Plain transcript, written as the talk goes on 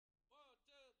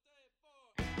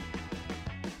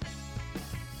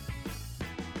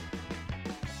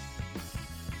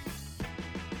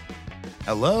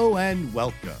Hello and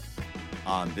welcome.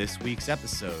 On this week's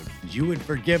episode, you would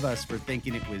forgive us for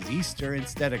thinking it was Easter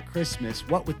instead of Christmas.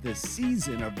 What with the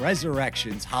season of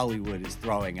resurrections Hollywood is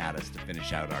throwing at us to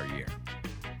finish out our year.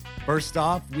 First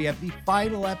off, we have the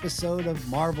final episode of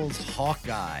Marvel's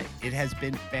Hawkeye. It has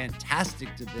been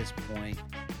fantastic to this point,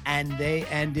 and they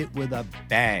end it with a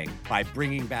bang by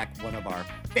bringing back one of our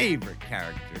favorite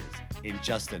characters in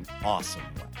just an awesome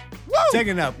way. Woo!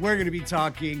 Second up, we're going to be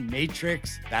talking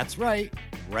Matrix. That's right,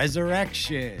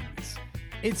 Resurrections.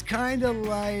 It's kind of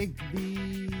like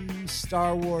the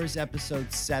Star Wars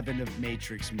Episode 7 of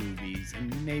Matrix movies,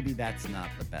 and maybe that's not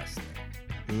the best thing.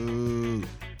 Ooh.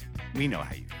 We know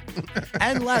how you feel.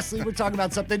 And lastly, we're talking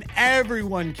about something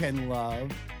everyone can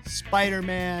love,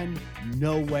 Spider-Man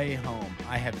No Way Home.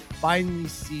 I have finally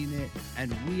seen it,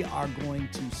 and we are going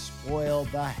to spoil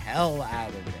the hell out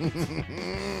of it.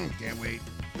 Can't wait.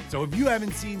 So if you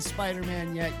haven't seen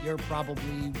Spider-Man yet, you're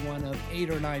probably one of 8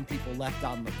 or 9 people left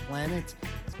on the planet.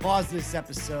 Pause this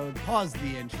episode, pause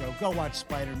the intro, go watch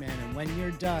Spider-Man, and when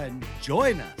you're done,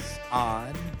 join us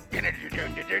on Tales,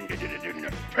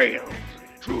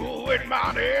 True and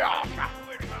Money.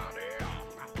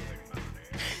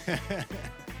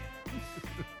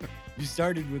 You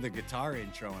started with a guitar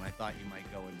intro, and I thought you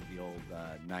might go into the old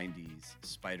 90s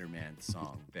Spider-Man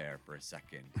song there for a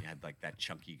second. You had like that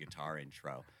chunky guitar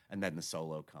intro, and then the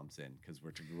solo comes in because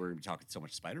we're going to be talking so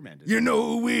much Spider-Man today. You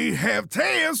know we have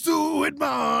tales to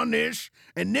admonish,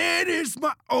 and that is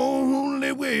my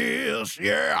only wish.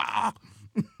 Yeah.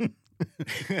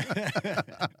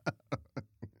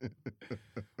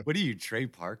 What are you, Trey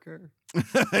Parker?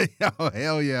 Oh,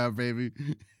 hell yeah, baby.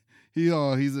 He's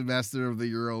a master of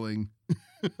the Euroling.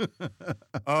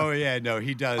 Oh, yeah, no,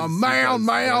 he does. A mound.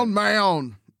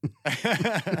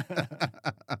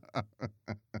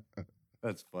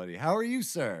 That's funny. How are you,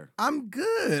 sir? I'm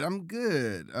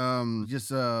good.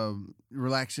 Just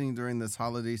relaxing during this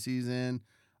holiday season.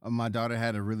 My daughter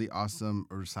had a really awesome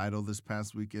recital this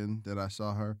past weekend that I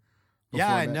saw her.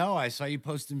 Yeah, I know. I saw you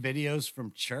posting videos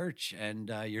from church,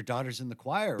 and your daughter's in the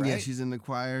choir, right? Yeah, she's in the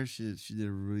choir. She did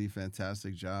a really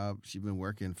fantastic job. She's been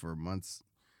working for months,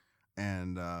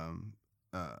 and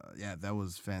yeah, that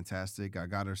was fantastic. I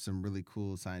got her some really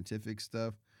cool scientific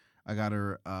stuff. I got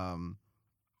her a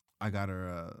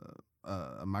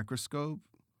microscope.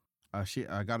 I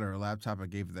got her a laptop. I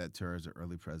gave that to her as an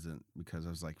early present because I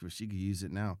was like, well, she could use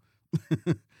it now.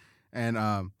 And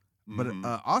but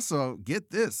also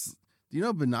get this. Do you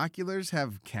know binoculars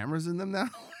have cameras in them now?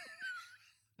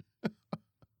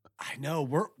 I know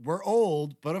we're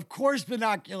old, but of course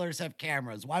binoculars have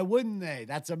cameras. Why wouldn't they?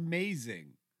 That's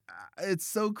amazing. It's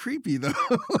so creepy though.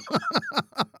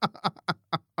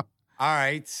 All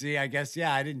right, see, I guess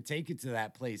I didn't take it to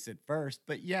that place at first,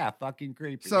 but yeah, fucking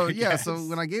creepy. So yeah, so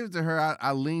when I gave it to her,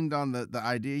 I leaned on the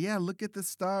idea. Yeah, look at the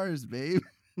stars, babe.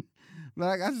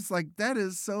 Like I was just like, that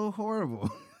is so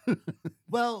horrible.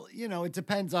 Well, it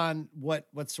depends on what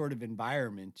sort of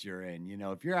environment you're in.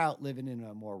 If you're out living in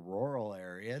a more rural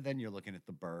area, then you're looking at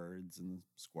the birds and the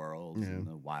squirrels and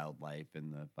the wildlife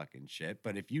and the fucking shit.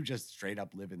 But if you just straight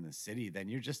up live in the city, then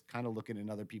you're just kind of looking in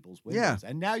other people's windows. Yeah.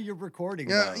 And now you're recording.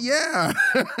 Yeah.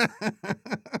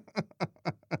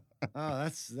 Oh,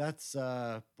 that's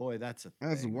boy, that's a thing.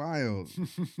 That's wild.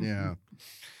 Yeah.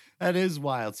 That is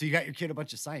wild. So you got your kid a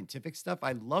bunch of scientific stuff?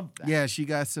 I love that. Yeah, she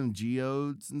got some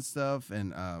geodes and stuff,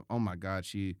 and oh my god,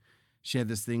 she had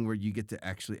this thing where you get to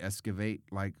actually excavate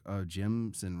like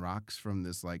gems and rocks from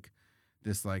this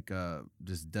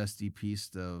dusty piece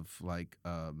of like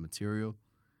material.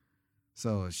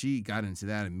 So she got into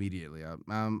that immediately.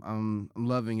 I'm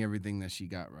loving everything that she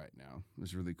got right now.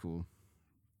 It's really cool.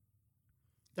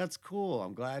 That's cool.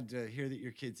 I'm glad to hear that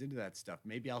your kid's into that stuff.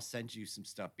 Maybe I'll send you some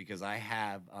stuff because I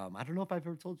have, I don't know if I've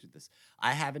ever told you this.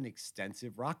 I have an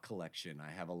extensive rock collection.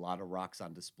 I have a lot of rocks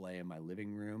on display in my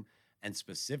living room. And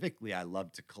specifically, I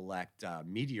love to collect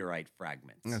meteorite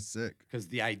fragments. That's sick. Because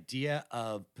the idea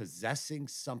of possessing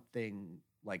something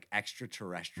like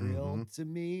extraterrestrial to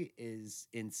me is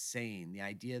insane. The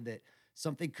idea that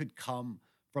something could come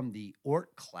from the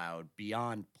Oort cloud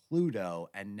beyond Pluto,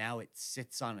 and now it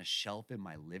sits on a shelf in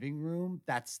my living room.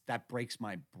 That breaks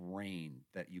my brain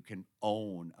that you can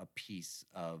own a piece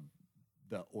of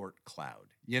the Oort cloud.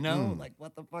 Like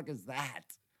what the fuck is that?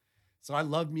 So I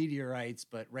love meteorites,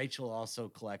 but Rachel also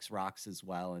collects rocks as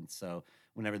well. And so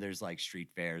whenever there's like street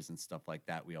fairs and stuff like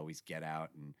that, we always get out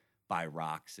and buy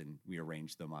rocks and we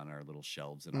arrange them on our little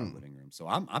shelves in our living room. So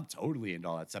I'm totally into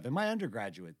all that stuff. And my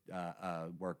undergraduate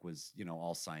work was,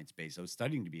 all science based. I was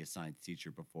studying to be a science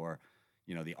teacher before,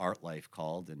 the art life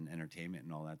called and entertainment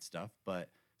and all that stuff. But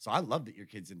so I love that your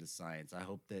kid's into science. I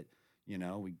hope that,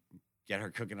 we get her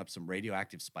cooking up some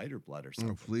radioactive spider blood or Oh,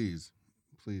 something. please.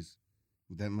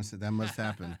 That must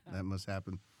happen. That must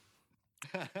happen.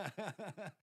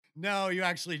 No, you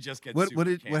actually just get What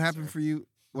super happened for you?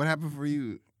 What happened for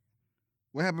you?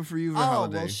 What happened for you for Oh,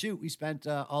 holiday? well, shoot. We spent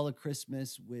all of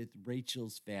Christmas with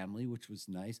Rachel's family, which was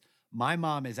nice. My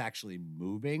mom is actually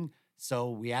moving.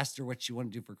 So we asked her what she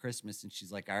wanted to do for Christmas. And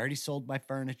she's like, I already sold my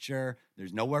furniture.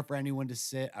 There's nowhere for anyone to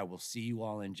sit. I will see you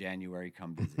all in January.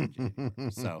 Come visit in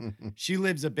January. So she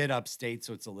lives a bit upstate.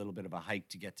 So it's a little bit of a hike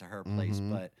to get to her place.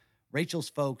 Mhm. But Rachel's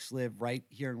folks live right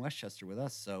here in Westchester with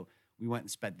us. So we went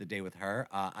and spent the day with her.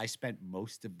 I spent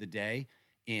most of the day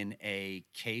in a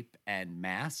cape and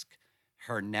mask.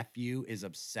 Her nephew is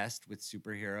obsessed with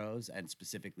superheroes and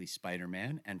specifically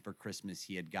Spider-Man. And for Christmas,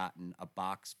 he had gotten a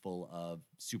box full of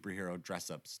superhero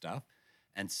dress-up stuff.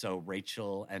 And so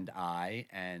Rachel and I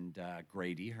and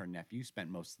Grady, her nephew,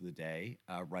 spent most of the day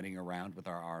running around with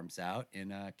our arms out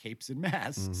in capes and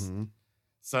masks. Mhm.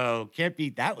 So can't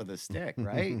beat that with a stick,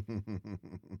 right?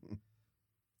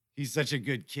 He's such a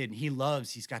good kid. And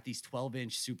he's got these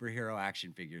 12-inch superhero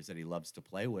action figures that he loves to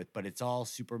play with, but it's all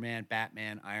Superman,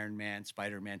 Batman, Iron Man,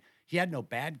 Spider-Man. He had no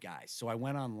bad guys. So I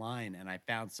went online and I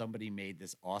found somebody made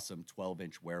this awesome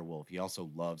 12-inch werewolf. He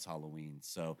also loves Halloween.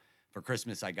 So for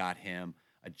Christmas, I got him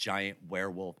a giant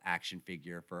werewolf action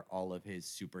figure for all of his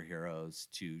superheroes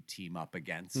to team up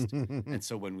against. And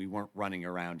so when we weren't running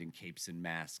around in capes and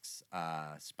masks,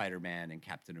 Spider-Man and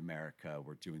Captain America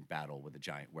were doing battle with a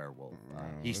giant werewolf.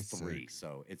 He's that's 3, sick.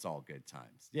 so it's all good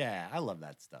times. Yeah, I love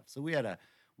that stuff. So we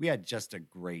had just a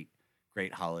great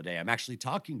holiday. I'm actually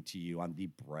talking to you on the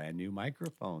brand new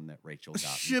microphone that Rachel got me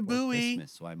for Shabooey.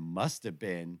 Christmas. So I must have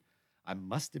been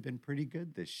pretty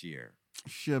good this year.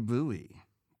 Shabooey.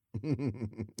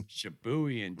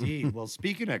 Shabooey indeed. Well,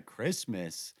 speaking of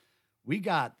Christmas, we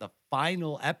got the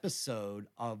final episode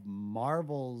of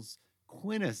Marvel's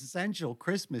quintessential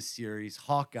Christmas series,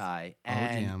 Hawkeye,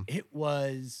 and damn. it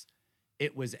was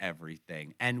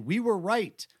everything. And we were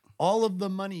right. All of the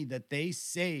money that they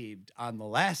saved on the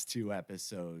last 2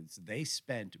 episodes, they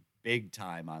spent big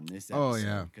time on this episode. Oh,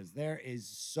 yeah. Because there is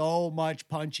so much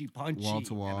punchy, Wall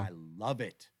to wall. and I love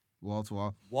it. Wall to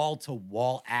wall.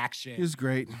 Wall-to-wall action. It was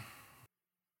great.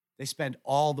 They spend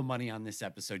all the money on this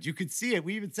episode. You could see it.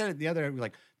 We even said it the other. We're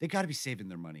like, they got to be saving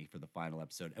their money for the final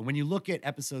episode. And when you look at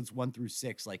episodes 1 through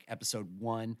 6, like episode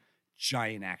 1,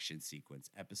 giant action sequence.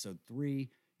 Episode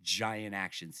 3, giant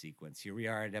action sequence. Here we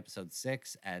are at episode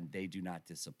 6, and they do not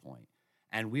disappoint.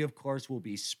 And we, of course, will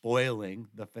be spoiling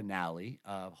the finale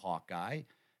of Hawkeye.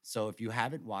 So if you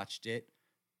haven't watched it,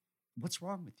 what's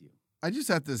wrong with you? I just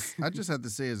have to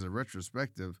say, as a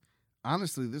retrospective,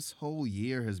 honestly, this whole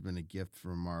year has been a gift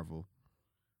from Marvel.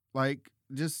 Like,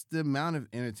 just the amount of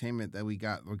entertainment that we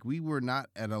got. Like, we were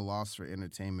not at a loss for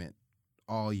entertainment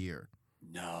all year.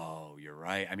 No, you're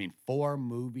right. I mean, 4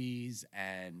 movies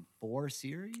and 4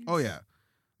 series? Oh, yeah.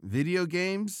 Video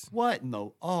games. What?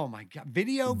 No. Oh, my God.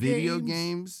 Video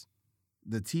games.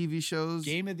 The TV shows.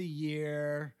 Game of the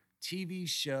year, TV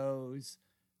shows,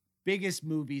 biggest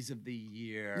movies of the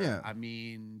year. Yeah. I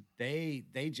mean, they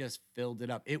just filled it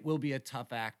up. It will be a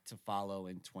tough act to follow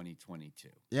in 2022.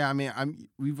 Yeah, I mean, I've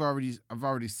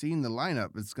already seen the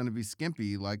lineup. It's going to be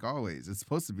skimpy like always. It's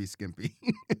supposed to be skimpy.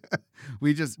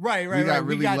 we just Right. We got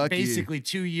really got lucky. basically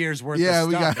 2 years worth Yeah, of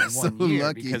we stuff got in so 1 year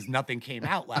lucky. because nothing came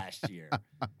out last year.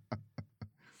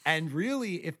 And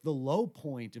really, if the low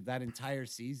point of that entire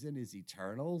season is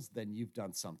Eternals, then you've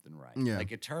done something right. Yeah.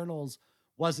 Like Eternals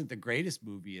wasn't the greatest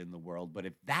movie in the world, but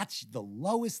if that's the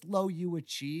lowest low you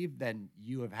achieve, then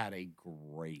you have had a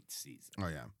great season. Oh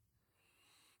yeah.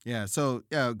 Yeah, so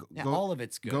yeah, All of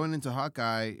it's good. going into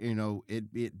Hawkeye,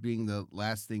 it being the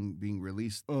last thing being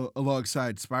released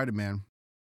alongside Spider-Man,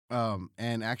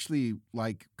 and actually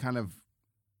like kind of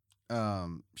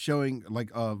showing like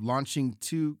launching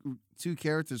two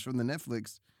characters from the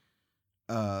Netflix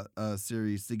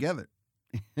series together.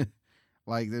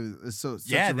 Like there's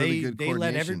such a really good they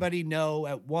coordination. let everybody know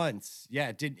at once.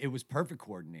 Yeah, it was perfect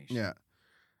coordination. Yeah.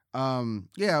 From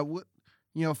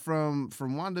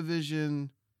WandaVision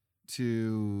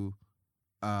to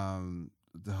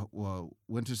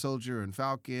Winter Soldier and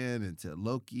Falcon, and to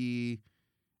Loki,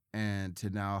 and to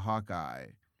now Hawkeye.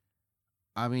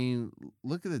 I mean,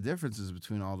 look at the differences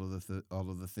between all of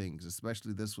the things,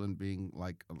 especially this one being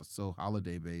like so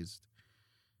holiday based.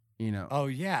 Oh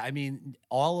yeah, I mean,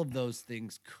 all of those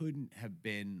things couldn't have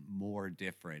been more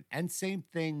different. And same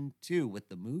thing too with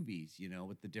the movies,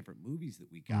 with the different movies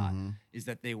that we got, Mhm. is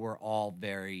that they were all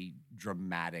very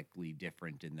dramatically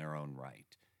different in their own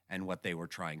right and what they were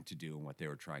trying to do and what they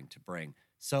were trying to bring.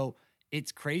 So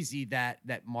it's crazy that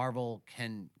Marvel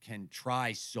can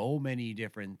try so many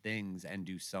different things and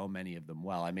do so many of them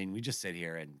well. I mean, we just sit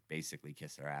here and basically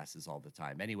kiss their asses all the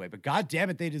time anyway, but God damn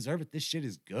it, they deserve it. This shit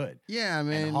is good. Yeah, I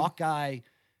mean, And Hawkeye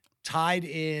tied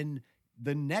in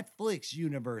the Netflix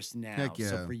universe now. Heck yeah.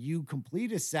 So for you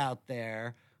completists out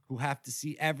there who have to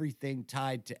see everything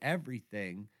tied to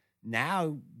everything,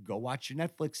 now go watch your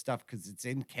Netflix stuff because it's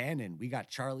in canon. We got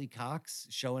Charlie Cox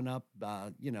showing up,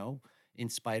 in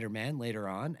Spider-Man later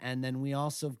on. And then we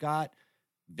also have got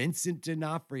Vincent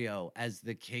D'Onofrio as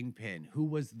the Kingpin, who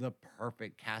was the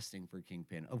perfect casting for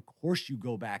Kingpin. Of course you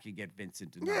go back and get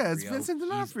Vincent D'Onofrio. Yeah, it's Vincent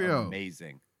D'Onofrio. He's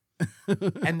amazing.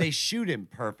 And they shoot him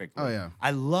perfectly. Oh, yeah.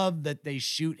 I love that they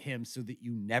shoot him so that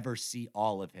you never see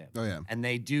all of him. Oh, yeah. And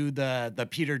they do the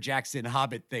Peter Jackson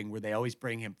Hobbit thing where they always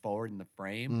bring him forward in the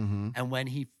frame. Mm-hmm. And when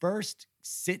he first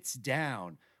sits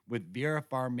down with Vera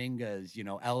Farmiga's,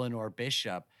 Eleanor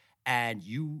Bishop, and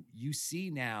you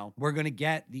see now we're going to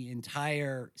get the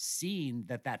entire scene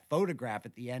that photograph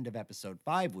at the end of episode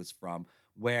 5 was from,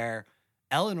 where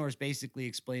Eleanor's basically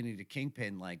explaining to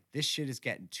Kingpin, like, this shit is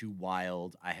getting too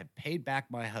wild. I have paid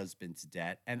back my husband's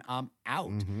debt and I'm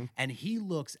out. Mm-hmm. And he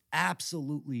looks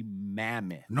absolutely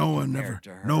mammoth. No one ever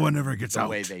gets the out. The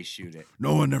way they shoot it.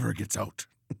 No one ever gets out.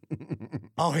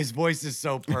 Oh, his voice is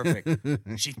so perfect.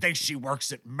 She thinks she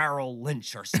works at Merrill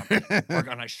Lynch or something. We're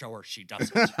going to show her she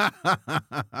doesn't.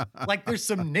 Like there's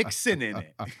some Nixon in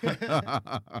it.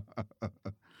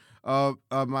 So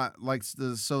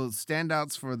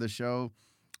standouts for the show,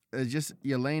 just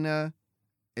Yelena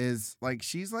is like,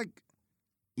 she's like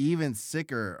even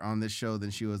sicker on this show than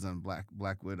she was on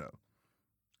Black Widow.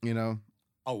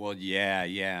 Oh, well,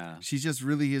 yeah. She just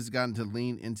really has gotten to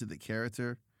lean into the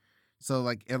character. So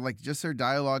like just her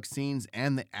dialogue scenes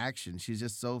and the action, she's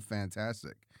just so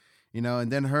fantastic.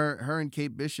 And then her and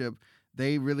Kate Bishop,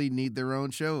 they really need their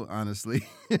own show, honestly.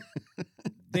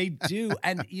 They do.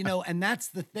 And, and that's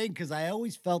the thing, because I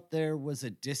always felt there was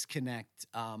a disconnect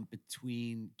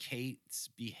between Kate's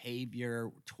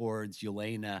behavior towards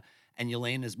Yelena and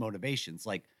Yelena's motivations.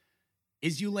 Like,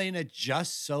 is Yelena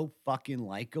just so fucking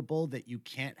likable that you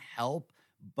can't help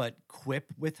but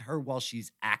quip with her while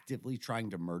she's actively trying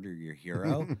to murder your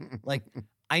hero? Like,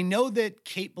 I know that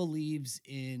Kate believes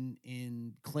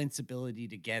in Clint's ability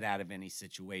to get out of any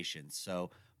situation. So,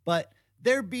 but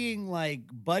they're being like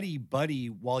buddy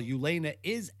while Yelena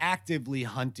is actively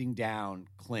hunting down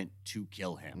Clint to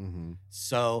kill him. Mm-hmm.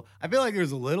 So I feel like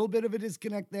there's a little bit of a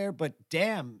disconnect there, but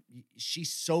damn,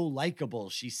 she's so likable.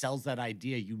 She sells that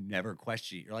idea. You never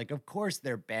question it. You're like, of course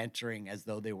they're bantering as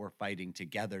though they were fighting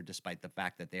together, despite the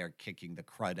fact that they are kicking the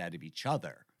crud out of each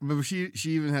other. Remember, she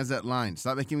even has that line,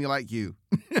 "Stop making me like you."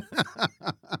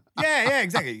 Yeah,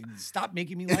 exactly. Stop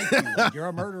making me like you. Like, you're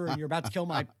a murderer and you're about to kill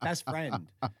my best friend.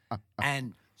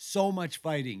 And so much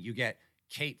fighting. You get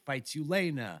Kate fights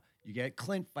Yelena. You get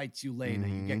Clint fights Yelena.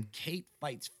 Mm-hmm. You get Kate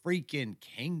fights freaking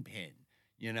Kingpin.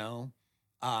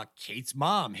 Kate's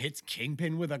mom hits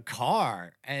Kingpin with a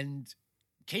car and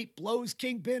Kate blows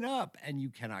Kingpin up, and you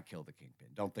cannot kill the Kingpin.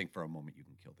 Don't think for a moment you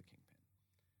can kill the Kingpin.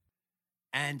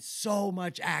 And so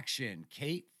much action.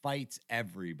 Kate fights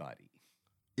everybody.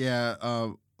 Yeah,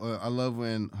 I love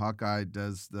when Hawkeye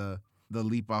does the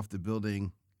leap off the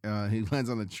building. He lands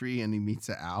on a tree and he meets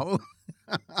an owl.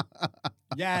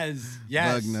 Yes.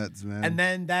 Bug nuts, man. And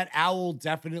then that owl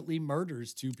definitely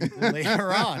murders 2 people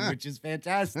later on, which is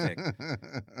fantastic.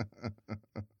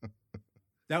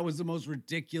 That was the most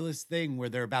ridiculous thing, where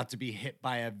they're about to be hit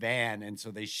by a van, and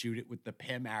so they shoot it with the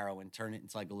Pym arrow and turn it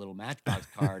into like a little Matchbox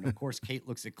car. And of course, Kate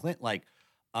looks at Clint like,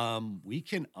 we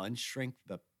can unshrink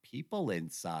the people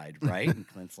inside, right? And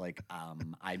Clint's like,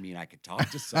 I mean, I could talk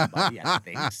to somebody. I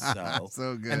think so.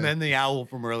 So good. And then the owl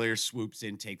from earlier swoops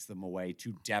in, takes them away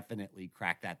to definitely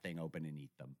crack that thing open and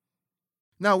eat them.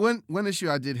 Now, one issue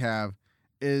I did have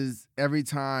is every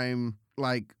time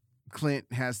like Clint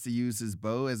has to use his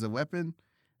bow as a weapon,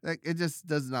 like it just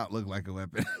does not look like a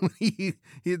weapon.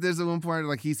 There's a one point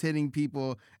like he's hitting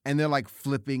people and they're like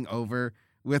flipping over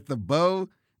with the bow.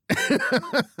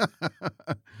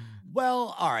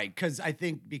 Well, all right, because I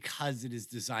think because it is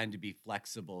designed to be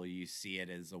flexible, you see it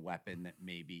as a weapon that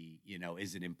maybe,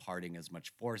 isn't imparting as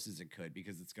much force as it could,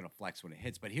 because it's going to flex when it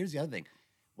hits. But here's the other thing.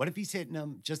 What if he's hitting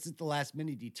him just at the last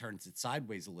minute, he turns it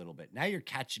sideways a little bit? Now you're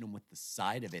catching him with the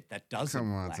side of it that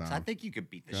doesn't flex. Tom. I think you could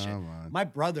beat the shit. On. My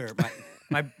brother,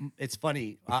 my it's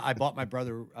funny. I bought my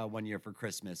brother one year for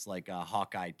Christmas, like a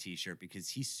Hawkeye t-shirt, because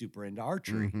he's super into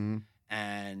archery. Mm-hmm.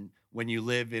 And when you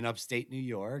live in upstate New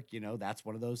York, that's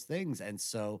one of those things. And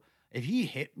so if he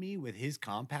hit me with his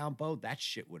compound bow, that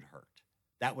shit would hurt.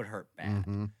 that would hurt bad.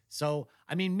 Mhm. So,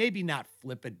 I mean, maybe not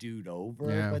flip a dude over,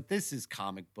 Yeah. but this is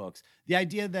comic books. The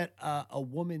idea that a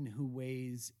woman who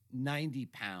weighs 90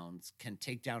 pounds can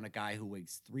take down a guy who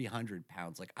weighs 300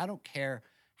 pounds. Like, I don't care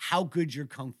how good your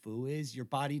kung fu is, your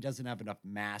body doesn't have enough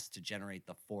mass to generate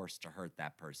the force to hurt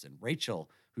that person. Rachel,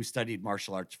 who studied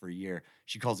martial arts for a year,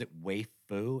 she calls it wei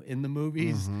fu in the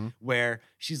movies, Mhm. where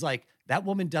she's like, that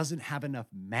woman doesn't have enough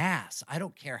mass. I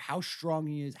don't care how strong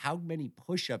he is, how many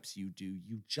push-ups you do,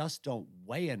 you just don't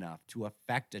weigh enough to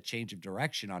affect a change of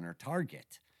direction on her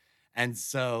target. And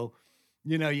so,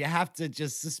 you have to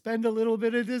just suspend a little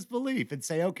bit of disbelief and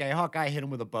say, okay, Hawkeye hit him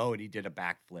with a bow and he did a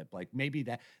backflip. Like maybe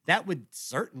that would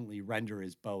certainly render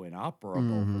his bow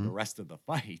inoperable for the Mhm. rest of the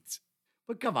fight.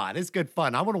 But come on, it's good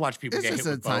fun. I want to watch people It's get just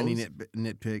hit a with tiny bows.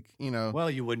 nitpick, you know.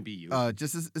 Well, you wouldn't be you. It's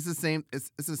the same.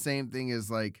 It's the same thing as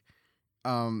like,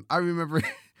 I remember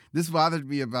this bothered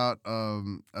me about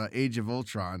Age of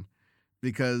Ultron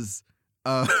because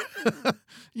uh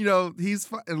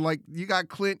and like you got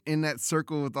Clint in that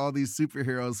circle with all these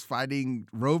superheroes fighting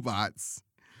robots,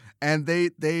 and they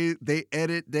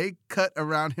cut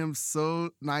around him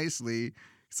so nicely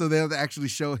so they'll actually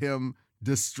show him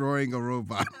destroying a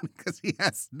robot because he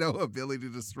has no ability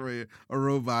to destroy a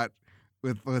robot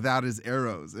without his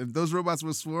arrows, and those robots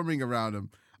were swarming around him.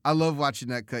 I love watching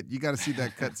that cut. You got to see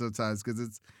that cut sometimes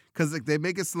because like, they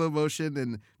make it slow motion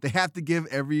and they have to give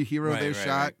every hero their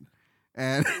shot,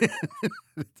 and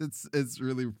it's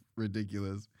really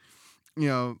ridiculous,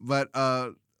 But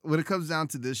when it comes down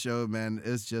to this show, man,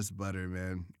 it's just butter,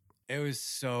 man. It was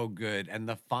so good. And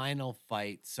the final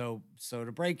fight. So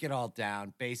to break it all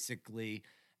down, basically,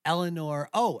 Eleanor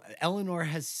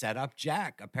has set up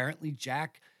Jack. Apparently,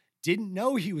 Jack didn't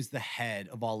know he was the head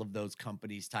of all of those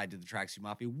companies tied to the Tracksuit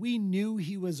Mafia. We knew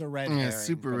he was a red herring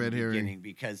super from red the herring. beginning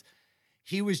because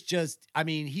he was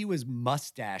he was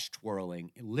mustache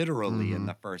twirling literally in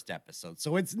the first episode.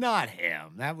 So it's not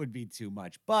him. That would be too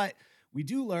much. But we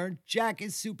do learn Jack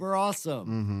is super awesome.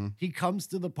 Mm-hmm. He comes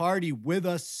to the party with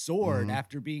a sword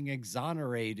after being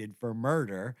exonerated for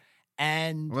murder.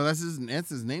 And Well, that's his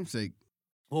namesake.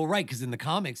 well, right, because in the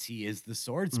comics, he is the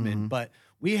swordsman, but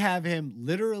we have him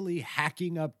literally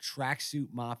hacking up Tracksuit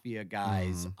Mafia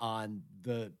guys on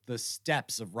the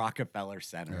steps of Rockefeller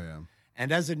Center. Oh, yeah.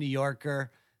 And as a New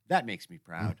Yorker, that makes me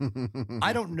proud.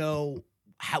 I don't know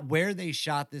where they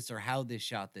shot this or how they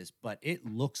shot this, but it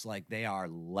looks like they are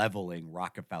leveling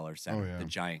Rockefeller Center. Oh, yeah. The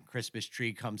giant Christmas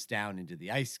tree comes down into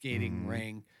the ice skating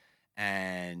ring,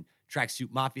 and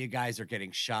Tracksuit Mafia guys are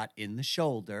getting shot in the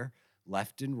shoulder,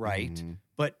 left and right.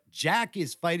 But Jack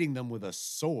is fighting them with a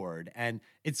sword. And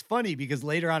it's funny because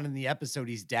later on in the episode,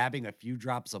 he's dabbing a few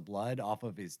drops of blood off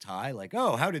of his tie. Like,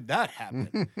 oh, how did that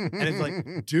happen? And it's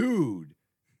like, dude,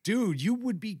 you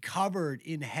would be covered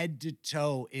in head to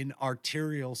toe in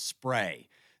arterial spray.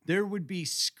 There would be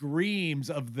screams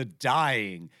of the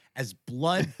dying as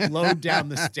blood flowed down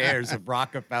the stairs of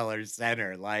Rockefeller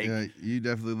Center. Like, Yeah, you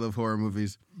definitely love horror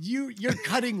movies. you're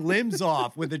cutting limbs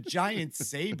off with a giant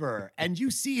saber, and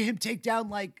you see him take down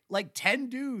like 10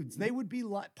 dudes. They would be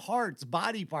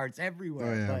body parts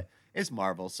everywhere. Oh, yeah. But it's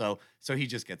Marvel, so he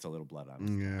just gets a little blood on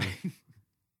him. Yeah.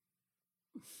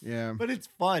 Yeah. But it's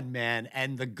fun, man,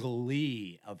 and the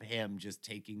glee of him just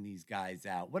taking these guys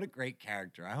out. What a great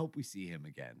character. I hope we see him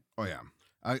again. Oh, yeah.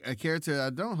 A character I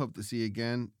don't hope to see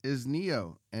again is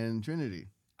Neo and Trinity.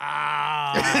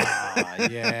 Ah,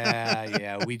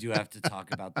 yeah. We do have to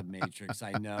talk about the Matrix.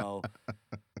 I know.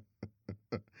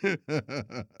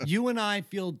 You and I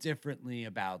feel differently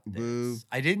about this.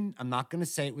 Boo. I'm not going to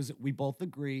say it was, we both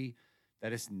agree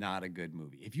that it's not a good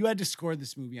movie. If you had to score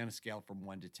this movie on a scale from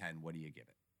 1 to 10, what do you give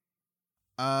it?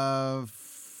 5.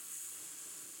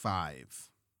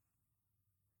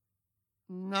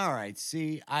 All right.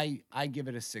 See, I give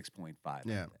it a 6.5.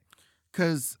 Yeah.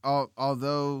 Because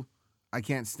although I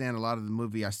can't stand a lot of the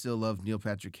movie, I still love Neil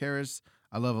Patrick Harris.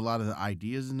 I love a lot of the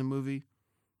ideas in the movie.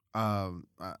 Oh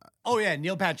yeah,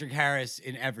 Neil Patrick Harris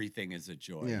in everything is a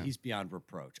joy. Yeah. He's beyond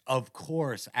reproach. Of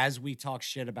course, as we talk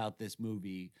shit about this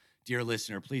movie, dear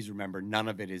listener, please remember none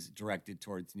of it is directed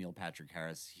towards Neil Patrick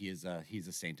Harris. He's a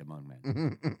saint among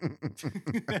men.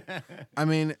 I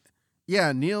mean,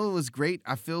 yeah, Neil was great.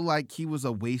 I feel like he was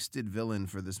a wasted villain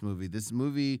for this movie. This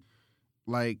movie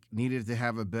needed to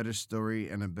have a better story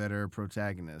and a better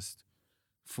protagonist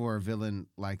for a villain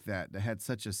like that had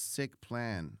such a sick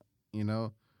plan,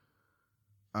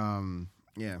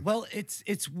 Yeah. Well,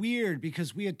 it's weird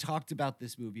because we had talked about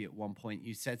this movie at one point.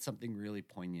 You said something really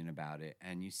poignant about it,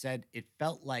 and you said it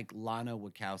felt like Lana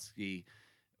Wachowski,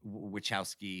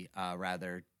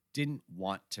 didn't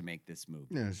want to make this movie.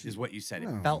 Yeah, is what you said.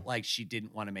 no. It felt like she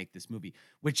didn't want to make this movie,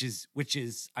 which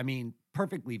is, I mean,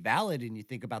 perfectly valid. And you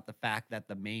think about the fact that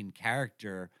the main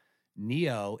character,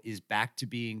 Neo, is back to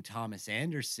being Thomas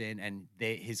Anderson, and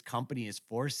his company is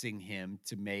forcing him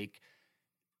to make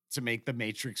The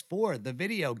Matrix 4, the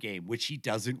video game, which he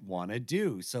doesn't want to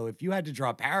do. So if you had to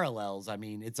draw parallels, I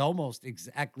mean, it's almost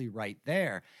exactly right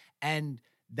there. And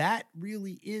that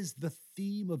really is the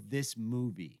theme of this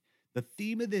movie. The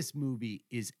theme of this movie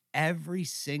is every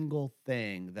single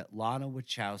thing that Lana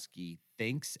Wachowski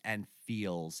thinks and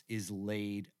feels is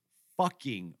laid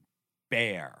fucking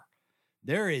bare.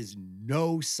 There is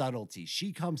no subtlety.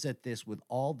 She comes at this with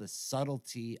all the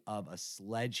subtlety of a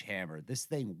sledgehammer. This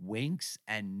thing winks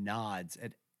and nods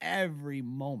at every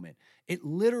moment. It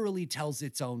literally tells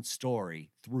its own story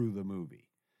through the movie.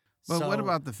 But what So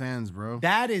about the fans, bro?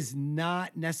 that is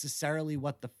not necessarily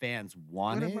what the fans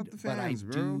wanted, about the but I fans,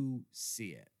 bro? do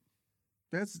see it.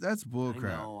 That's bull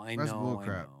crap. I That's know, bull I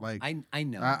crap. know. Like I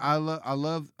know.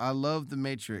 I love the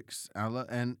Matrix. I love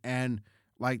and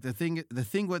like the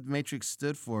thing what Matrix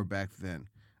stood for back then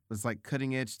was like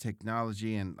cutting edge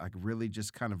technology and like really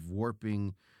just kind of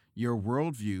warping your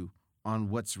worldview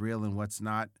on what's real and what's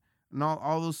not, and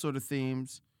all those sort of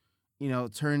themes, you know,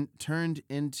 turned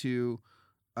into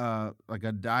like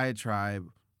a diatribe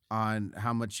on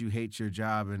how much you hate your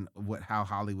job and how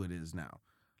Hollywood is now.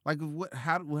 Like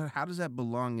how does that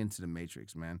belong into the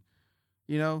Matrix, man?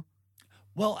 You know?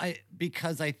 Well,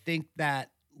 because I think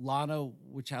that Lana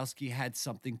Wachowski had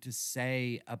something to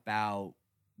say about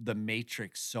the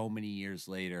Matrix so many years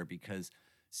later, because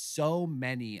so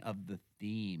many of the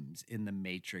themes in the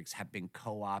Matrix have been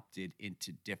co-opted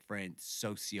into different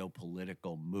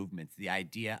socio-political movements. The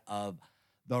idea of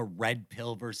the red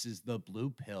pill versus the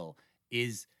blue pill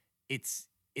it's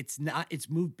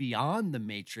moved beyond the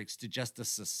Matrix to just a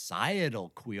societal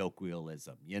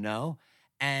colloquialism, you know?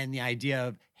 And the idea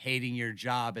of hating your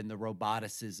job and the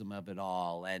roboticism of it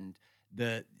all, and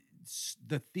the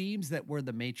themes that were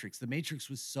the Matrix. The Matrix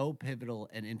was so pivotal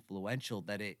and influential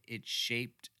that it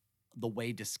shaped the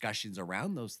way discussions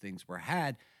around those things were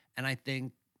had. And I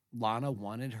think Lana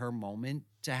wanted her moment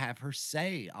to have her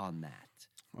say on that.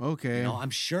 Okay. You know, I'm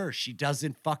sure she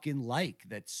doesn't fucking like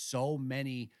that so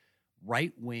many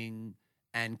right-wing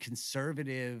and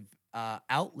conservative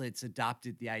outlets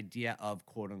adopted the idea of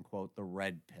quote unquote the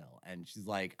red pill. And she's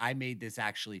like, I made this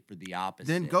actually for the opposite.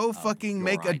 Then go of fucking your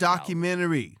make a ideology."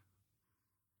 documentary.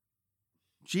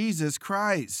 Jesus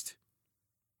Christ.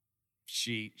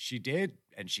 She did,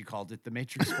 and she called it The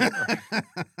Matrix 4.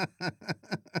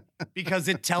 Because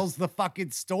it tells the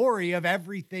fucking story of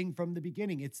everything from the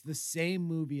beginning. It's the same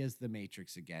movie as The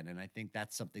Matrix again. And I think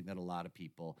that's something that a lot of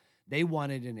people, they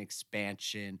wanted an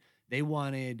expansion. They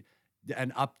wanted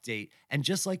an update. And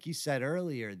just like you said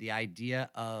earlier, the idea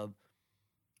of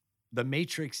The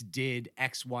Matrix did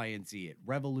X, Y, and Z. It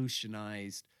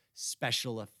revolutionized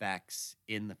special effects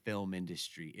in the film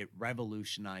industry. It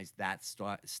revolutionized that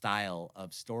style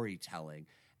of storytelling.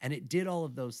 And it did all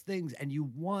of those things. And you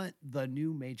want the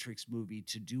new Matrix movie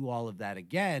to do all of that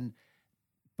again.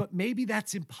 But maybe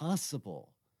that's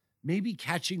impossible. Maybe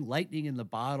catching lightning in the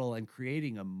bottle and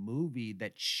creating a movie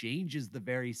that changes the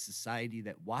very society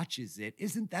that watches it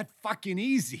isn't that fucking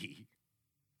easy.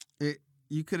 There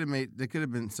could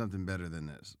have been something better than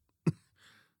this.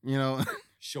 You know?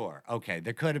 Sure. Okay.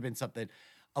 There could have been something.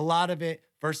 A lot of it,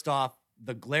 first off,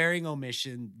 the glaring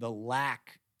omission, the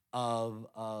lack of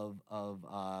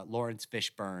Lawrence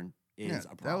Fishburne is a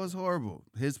problem. That was horrible.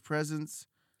 His presence.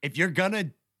 If you're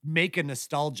gonna make a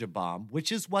nostalgia bomb,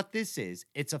 which is what this is,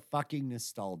 it's a fucking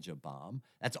nostalgia bomb.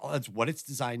 That's what it's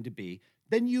designed to be.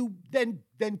 Then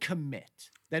then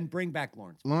commit. Then bring back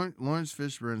Lawrence. Lawrence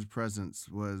Fishburne's presence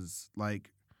was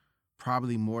like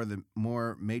probably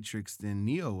more Matrix than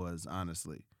Neo was,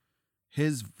 honestly.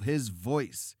 His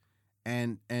voice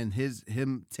and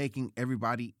him taking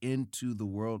everybody into the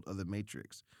world of the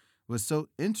Matrix was so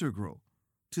integral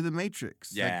to the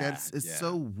Matrix. Yeah, It's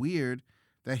so weird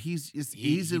that he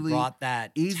brought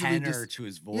that tenor dis- to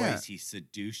his voice. Yeah. He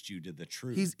seduced you to the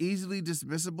truth. He's easily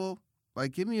dismissible.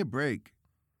 Like, give me a break.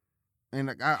 And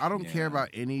like, I don't care about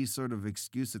any sort of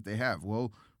excuse that they have.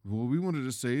 Well, we wanted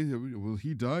to say, well,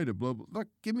 he died and blah, blah. Look,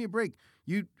 give me a break.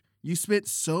 You spent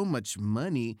so much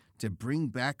money to bring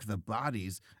back the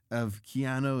bodies of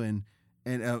Keanu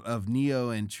and of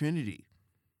Neo and Trinity.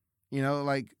 You know,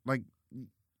 like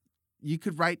you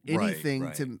could write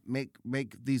anything to make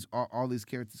these all these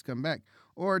characters come back,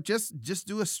 or just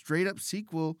do a straight up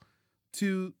sequel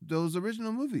to those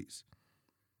original movies.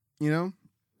 You know?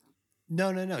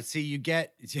 No. See, you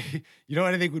know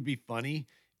what I think would be funny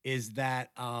is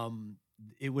that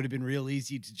it would have been real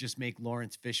easy to just make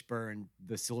Lawrence Fishburne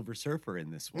the Silver Surfer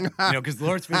in this one, because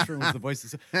Lawrence Fishburne was the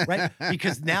voice of, right?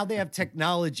 Because now they have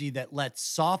technology that lets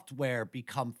software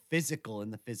become physical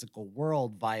in the physical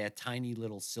world via tiny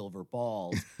little silver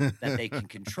balls that they can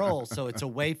control. So it's a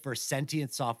way for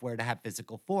sentient software to have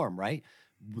physical form, right?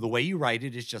 The way you write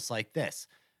it is just like this.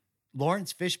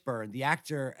 Lawrence Fishburne, the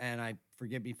actor, and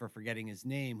forgive me for forgetting his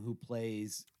name, who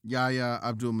plays Yahya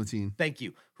Abdul-Mateen. Thank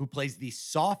you. Who plays the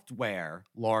software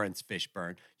Lawrence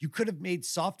Fishburne. You could have made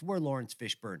software Lawrence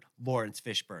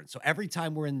Fishburne. So every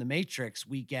time we're in the Matrix,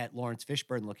 we get Lawrence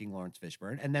Fishburne looking Lawrence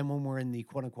Fishburne. And then when we're in the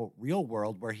quote unquote real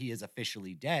world where he is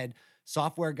officially dead,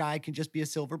 software guy can just be a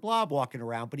silver blob walking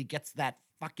around, but he gets that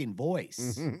fucking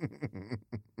voice.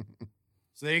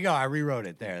 So there you go. I rewrote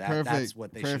it there. That's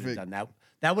what they should have done.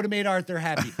 That would have made Arthur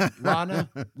happy. Lana,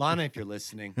 if you're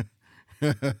listening,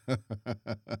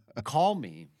 call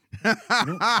me. You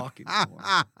don't talk anymore.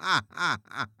 I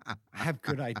have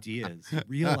good ideas,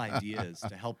 real ideas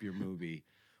to help your movie.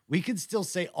 We can still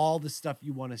say all the stuff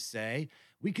you want to say.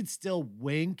 We could still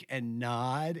wink and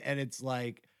nod, and it's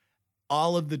like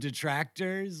all of the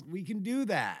detractors. We can do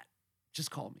that. Just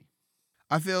call me.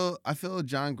 I feel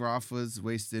John Groff was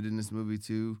wasted in this movie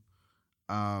too.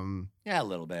 Yeah, a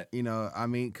little bit. You know, I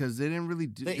mean, because they didn't really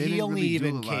do. He only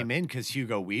even came in because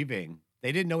Hugo Weaving.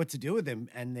 They didn't know what to do with him,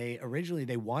 and they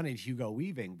wanted Hugo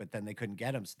Weaving, but then they couldn't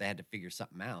get him, so they had to figure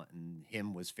something out. And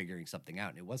him was figuring something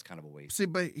out, and it was kind of a waste. See,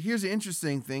 but here's the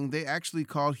interesting thing: they actually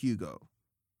called Hugo.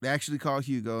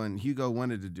 And Hugo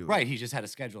wanted to do it. Right, he just had a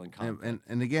scheduling conflict.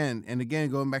 And again,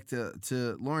 going back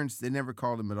to Lawrence, they never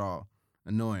called him at all.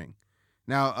 Annoying.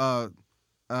 Now,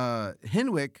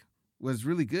 Henwick was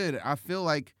really good. I feel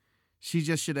like she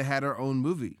just should have had her own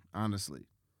movie, honestly.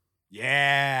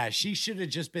 Yeah, she should have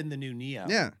just been the new Neo.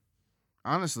 Yeah,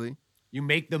 honestly. You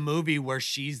make the movie where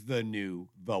she's the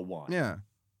one. Yeah,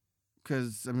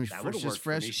 because I mean,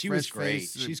 she was great.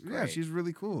 Face. She's great. Yeah, she's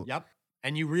really cool. Yep,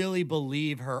 and you really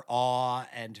believe her awe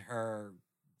and her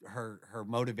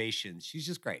motivations. She's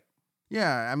just great.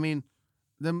 Yeah, I mean,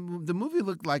 the movie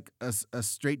looked like a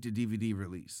straight to DVD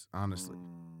release, honestly.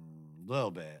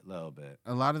 Little bit.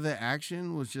 A lot of the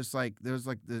action was just like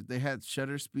they had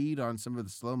shutter speed on some of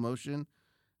the slow motion.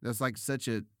 That's like such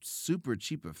a super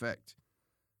cheap effect.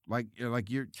 Like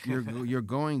you're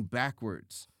going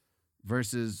backwards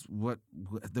versus what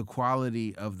the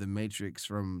quality of the Matrix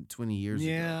from 20 years ago.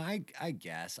 Yeah, I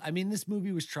guess. I mean, this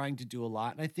movie was trying to do a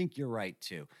lot, and I think you're right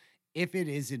too. If it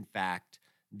is in fact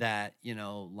that,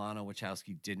 Lana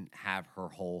Wachowski didn't have her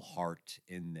whole heart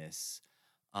in this.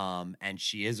 And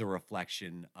she is a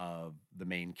reflection of the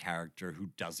main character who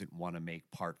doesn't want to make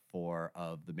part 4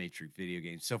 of the Matrix video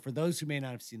game. So for those who may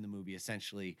not have seen the movie,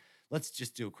 essentially, let's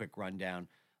just do a quick rundown.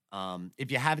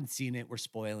 If you haven't seen it, we're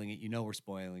spoiling it. We're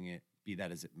spoiling it, be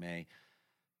that as it may.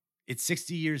 It's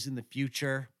 60 years in the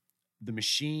future. The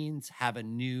machines have a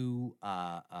new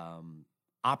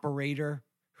operator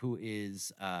who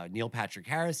is Neil Patrick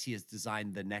Harris. He has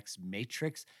designed the next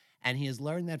Matrix. And he has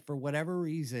learned that for whatever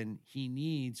reason, he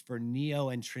needs for Neo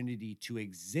and Trinity to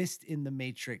exist in the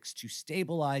Matrix to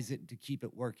stabilize it and to keep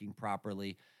it working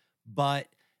properly. But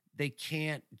they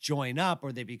can't join up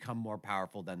or they become more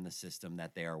powerful than the system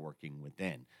that they are working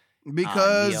within.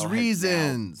 Because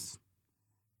reasons.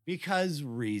 Because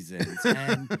reasons.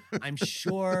 And I'm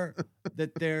sure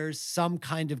that there's some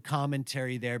kind of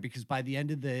commentary there because by the end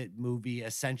of the movie,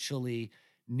 essentially,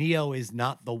 Neo is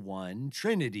not the one.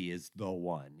 Trinity is the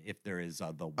one, if there is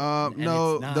the one.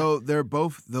 No, they're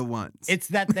both the ones. It's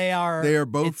that they are. They are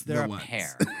both they're the a ones.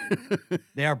 pair.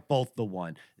 They are both the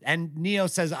one. And Neo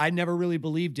says, I never really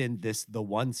believed in the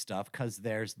one stuff because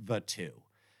there's the two.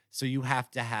 So you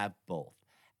have to have both.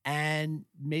 And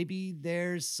maybe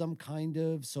there's some kind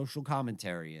of social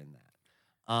commentary in that.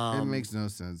 It makes no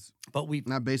sense. But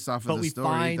not based off of the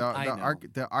story.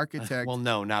 The architect. Well,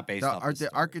 no, not based off the story.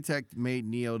 The architect made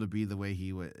Neo to be the way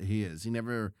he is. He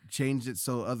never changed it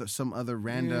so some other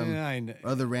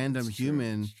random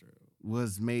human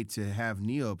was made to have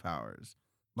Neo powers.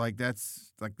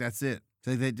 That's it.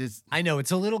 So they just. I know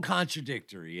it's a little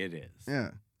contradictory. It is. Yeah.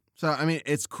 So I mean,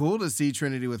 it's cool to see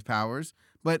Trinity with powers,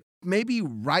 but maybe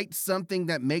write something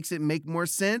that makes it make more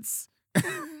sense.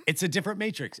 It's a different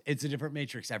Matrix.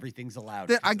 Everything's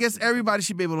allowed. I guess everybody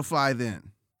should be able to fly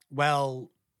then. Well,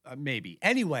 maybe.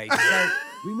 Anyway, so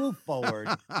we move forward.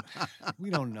 We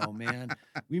don't know, man.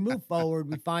 We move forward.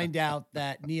 We find out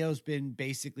that Neo's been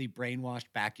basically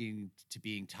brainwashed back into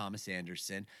being Thomas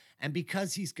Anderson. And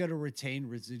because he's going to retain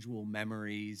residual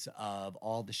memories of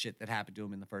all the shit that happened to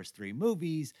him in the first 3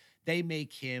 movies, they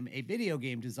make him a video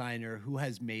game designer who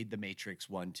has made the Matrix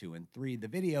 1, 2, and 3, the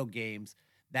video games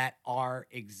that are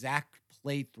exact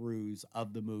playthroughs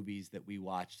of the movies that we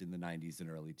watched in the 90s and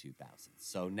early 2000s.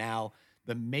 So now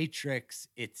the Matrix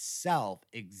itself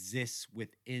exists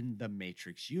within the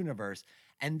Matrix universe,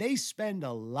 and they spend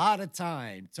a lot of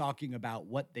time talking about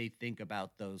what they think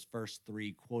about those first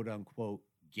 3 quote unquote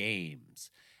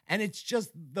games. And it's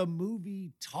just the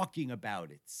movie talking about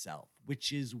itself,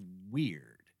 which is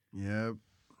weird. Yep.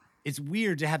 It's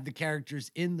weird to have the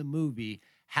characters in the movie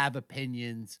have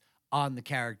opinions on the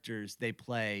characters they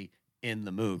play in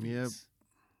the movies.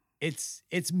 Yep.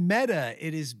 It's meta.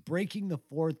 It is breaking the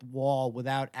fourth wall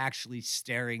without actually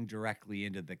staring directly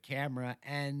into the camera.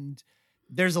 And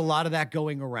there's a lot of that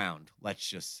going around. Let's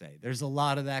just say there's a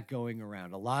lot of that going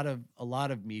around. A lot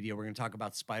of media. We're going to talk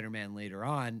about Spider-Man later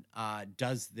on.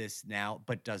 Does this now,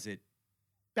 but does it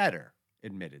better,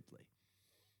 admittedly.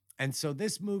 And so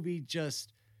this movie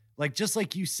just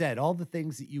like you said, all the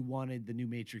things that you wanted the new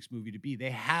Matrix movie to be,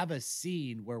 they have a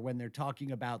scene where when they're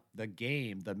talking about the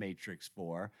game, The Matrix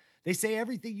 4, they say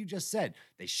everything you just said.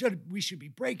 We should be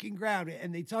breaking ground.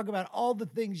 And they talk about all the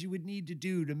things you would need to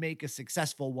do to make a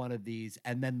successful one of these.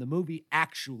 And then the movie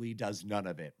actually does none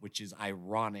of it, which is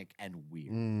ironic and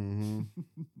weird. Mm-hmm.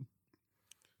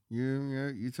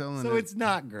 You're telling it. So it's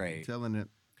not great. You're telling it.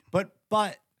 But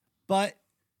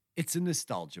it's a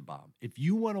nostalgia bomb. If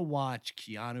you want to watch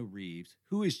Keanu Reeves,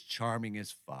 who is charming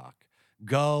as fuck,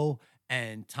 go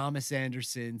and Thomas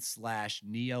Anderson /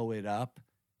 Neo it up.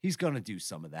 He's going to do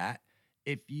some of that.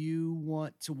 If you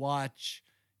want to watch,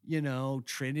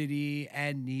 Trinity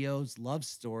and Neo's love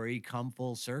story come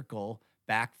full circle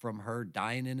back from her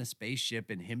dying in a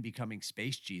spaceship and him becoming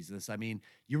space Jesus. I mean,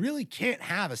 you really can't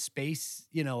have a space,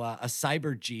 a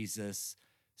cyber Jesus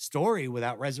story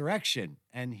without resurrection.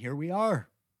 And here we are.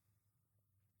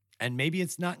 And maybe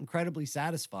it's not incredibly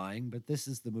satisfying, but this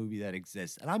is the movie that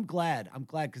exists. And I'm glad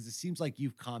because it seems like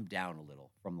you've calmed down a little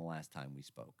from the last time we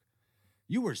spoke.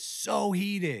 You were so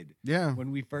heated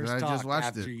when we first talked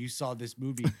after you saw this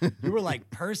movie. You were like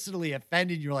personally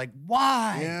offended. You were like,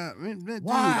 why? Yeah, dude,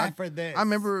 why for this? I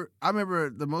remember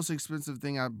the most expensive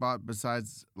thing I bought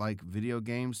besides like video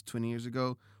games 20 years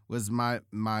ago was my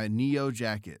Neo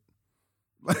jacket.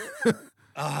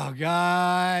 Oh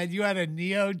God! You had a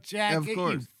Neo jacket, of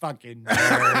course. You fucking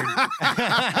nerd.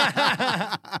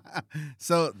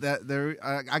 So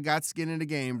I got skin in the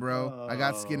game, bro. I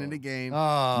got skin in the game.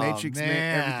 Oh, Matrix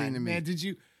meant everything to me. Man, did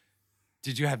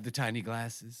you have the tiny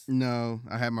glasses? No,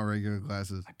 I had my regular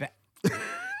glasses.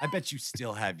 I bet you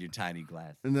still have your tiny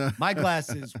glasses. No. My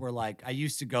glasses were like, I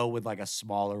used to go with like a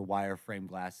smaller wireframe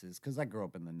glasses because I grew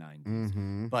up in the 90s.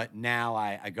 Mm-hmm. But now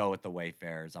I go with the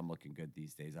Wayfarers. I'm looking good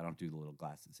these days. I don't do the little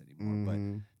glasses anymore.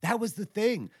 Mm-hmm. But that was the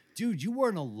thing. Dude, you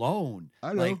weren't alone.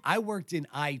 I know. Like, I worked in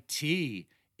IT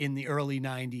in the early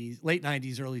 90s, late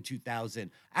 90s, early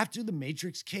 2000. After The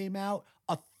Matrix came out,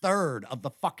 a third of the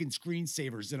fucking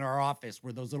screensavers in our office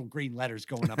were those little green letters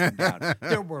going up and down.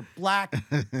 There were black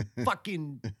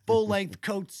fucking full-length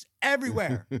coats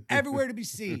everywhere to be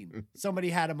seen.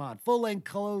 Somebody had them on. Full-length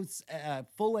coats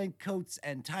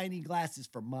and tiny glasses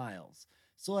for miles.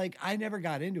 So, like, I never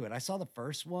got into it. I saw the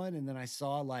first one, and then I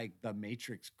saw, like, the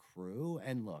Matrix crew.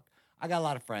 And look, I got a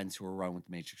lot of friends who were running with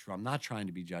the Matrix crew. I'm not trying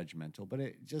to be judgmental, but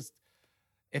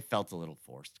it felt a little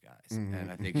forced, guys. Mm-hmm. And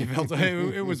I think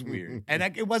it was weird. And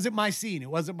it wasn't my scene.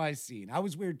 I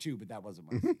was weird too, but that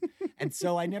wasn't my scene. And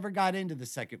so I never got into the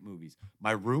second movies.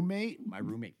 My roommate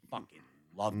fucking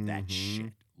loved that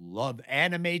shit. Loved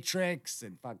Animatrix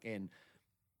and fucking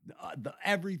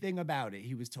everything about it.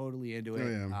 He was totally into it.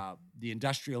 Oh, yeah. The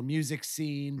industrial music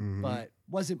scene, but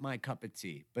wasn't my cup of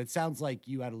tea. But it sounds like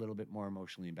you had a little bit more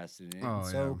emotionally invested in it. Oh,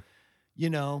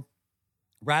 so,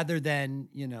 rather than,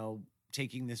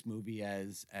 taking this movie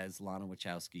as Lana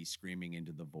Wachowski screaming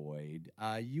into the void,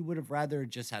 you would have rather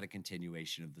just had a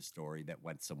continuation of the story that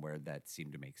went somewhere that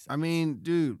seemed to make sense. I mean,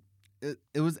 dude,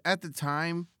 it was at the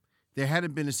time there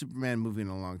hadn't been a Superman movie in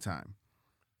a long time,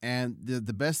 and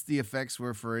the best the effects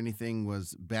were for anything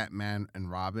was Batman and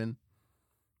Robin,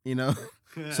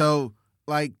 So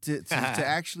like to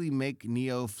actually make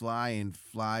Neo fly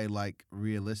like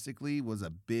realistically was a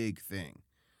big thing.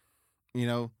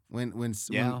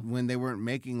 When they weren't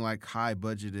making like high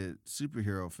budgeted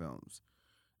superhero films,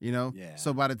 Yeah.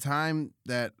 So by the time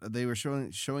that they were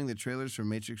showing the trailers for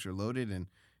Matrix Reloaded and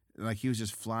like he was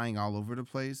just flying all over the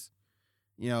place,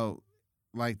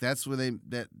 like that's where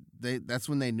that's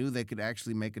when they knew they could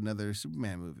actually make another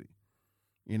Superman movie,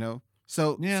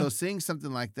 So seeing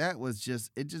something like that was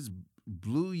just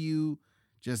blew you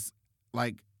just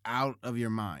like out of your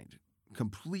mind.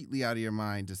 Completely out of your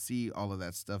mind to see all of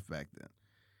that stuff back then.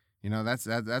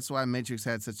 That's why Matrix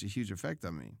had such a huge effect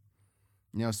on me.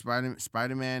 You know,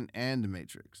 Spider-Man and The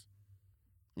Matrix.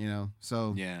 You know,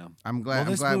 so Yeah. I'm glad.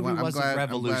 Well, this I'm glad. movie I'm wasn't glad,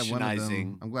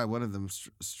 revolutionizing. I'm glad one of them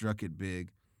struck it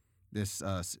big this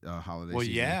holiday Well,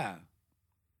 season. yeah.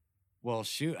 Well,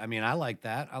 shoot. I mean, I like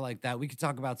that. I like that. We could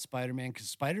talk about Spider-Man because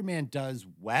Spider-Man does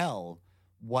well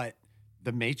what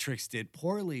The Matrix did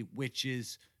poorly, which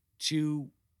is to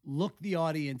look the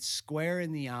audience square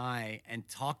in the eye and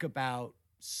talk about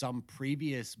some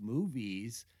previous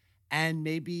movies and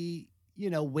maybe,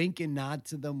 wink and nod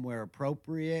to them where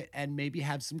appropriate and maybe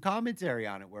have some commentary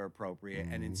on it where appropriate.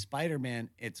 And in Spider-Man,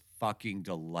 it's fucking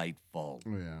delightful.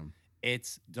 Oh, yeah.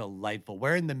 It's delightful.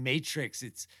 Where in The Matrix,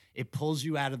 it pulls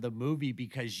you out of the movie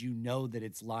because you know that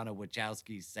it's Lana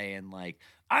Wachowski saying like,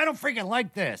 I don't freaking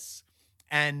like this.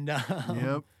 And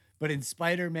Yep. but in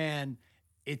Spider-Man,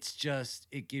 it's just,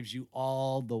 it gives you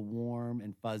all the warm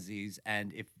and fuzzies.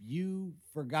 And if you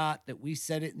forgot that we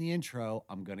said it in the intro,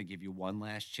 I'm going to give you one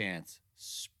last chance.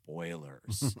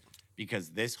 Spoilers. Because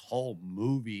this whole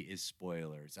movie is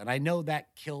spoilers. And I know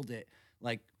that killed it.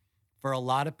 Like, for a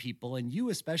lot of people, and you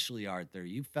especially, Arthur,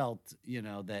 you felt,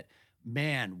 that,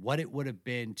 man, what it would have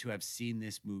been to have seen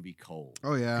this movie cold.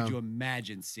 Oh, yeah. Could you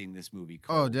imagine seeing this movie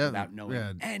cold without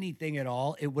knowing anything at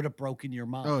all? It would have broken your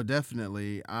mind. Oh,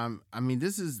 definitely. I mean,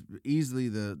 this is easily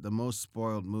the most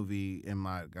spoiled movie in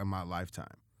my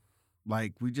lifetime.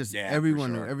 Like, we just,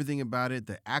 everyone knew everything about it.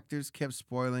 The actors kept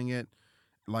spoiling it.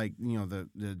 Like,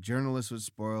 the journalists would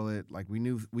spoil it. Like, we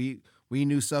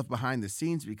knew stuff behind the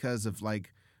scenes because of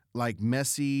like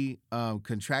messy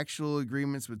contractual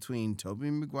agreements between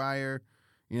Tobey Maguire,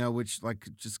 which like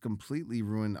just completely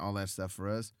ruined all that stuff for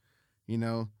us.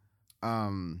 It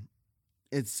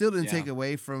still didn't take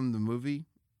away from the movie.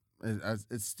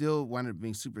 It still wound up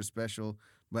being super special.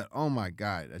 But oh my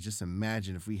God, I just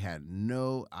imagine if we had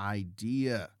no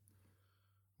idea,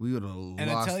 we would have lost it.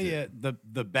 And I tell you,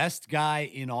 the best guy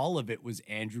in all of it was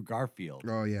Andrew Garfield.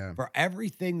 Oh yeah. For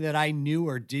everything that I knew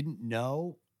or didn't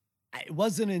know, it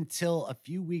wasn't until a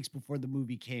few weeks before the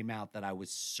movie came out that I was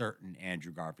certain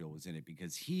Andrew Garfield was in it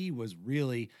because he's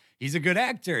a good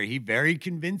actor. He very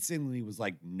convincingly was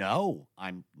like, no,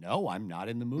 I'm not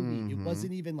in the movie. It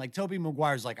wasn't even like Tobey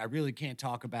Maguire's like, I really can't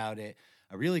talk about it.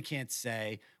 I really can't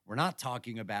say. We're not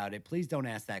talking about it. Please don't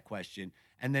ask that question.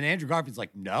 And then Andrew Garfield's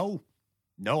like, no,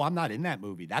 I'm not in that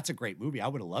movie. That's a great movie. I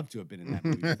would have loved to have been in that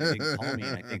movie. But they didn't call me.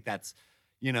 And I think that's,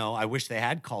 I wish they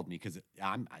had called me because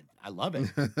I love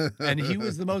it. And he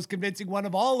was the most convincing one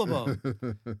of all of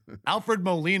them. Alfred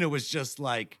Molina was just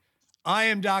like, I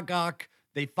am Doc Ock.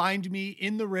 They find me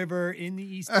in the river in the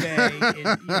East Bay,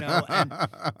 and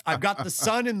I've got the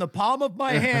sun in the palm of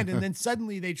my hand, and then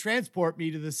suddenly they transport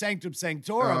me to the Sanctum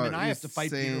Sanctorum, and I have to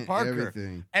fight Peter Parker.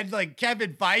 Everything. And like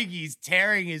Kevin Feige's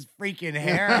tearing his freaking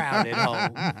hair out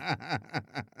at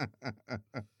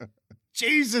home.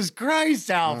 Jesus Christ,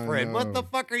 Alfred, what the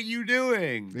fuck are you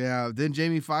doing? Yeah, then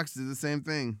Jamie Foxx did the same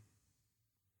thing.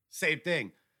 Same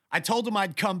thing. I told him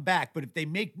I'd come back, but if they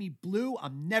make me blue,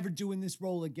 I'm never doing this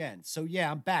role again. So yeah,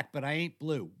 I'm back, but I ain't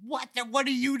blue. What are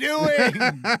you doing?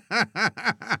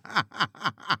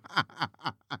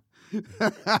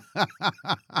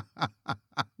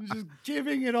 Just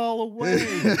giving it all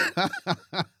away.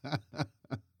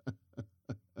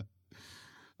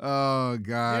 Oh,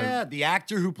 God. Yeah, the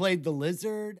actor who played the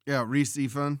lizard. Yeah, Rhys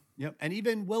Ifan. Yep, and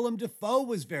even Willem Dafoe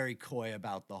was very coy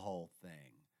about the whole thing.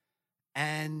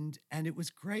 And it was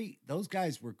great. Those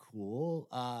guys were cool.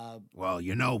 Well,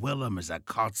 Willem is a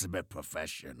consummate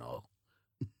professional.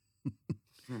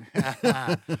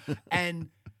 And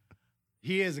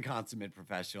he is a consummate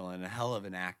professional and a hell of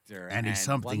an actor. And he's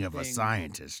something of a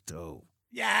scientist, too.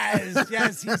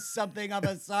 Yes, he's something of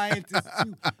a scientist,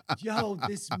 too. Yo,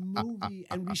 this movie,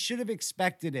 and we should have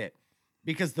expected it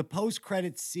because the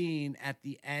post-credit scene at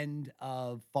the end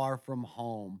of Far From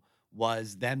Home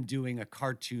was them doing a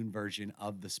cartoon version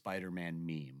of the Spider-Man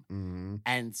meme. Mm-hmm.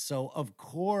 And so, of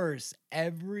course,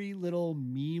 every little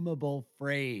memeable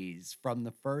phrase from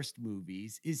the first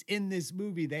movies is in this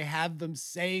movie. They have them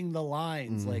saying the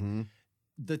lines. Like,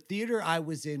 the theater I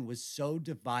was in was so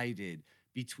divided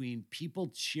between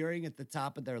people cheering at the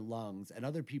top of their lungs and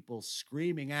other people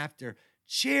screaming after,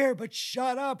 cheer, but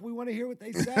shut up. We want to hear what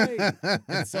they say.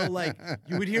 And so, like,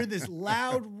 you would hear this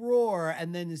loud roar,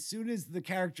 and then as soon as the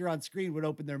character on screen would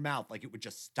open their mouth, like, it would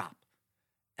just stop.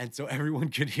 And so everyone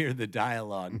could hear the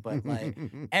dialogue. But, like,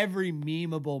 every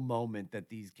memeable moment that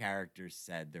these characters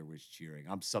said, there was cheering.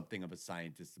 I'm something of a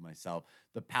scientist to myself.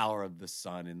 The power of the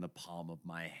sun in the palm of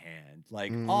my hand.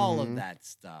 Like, all of that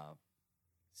stuff.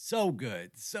 So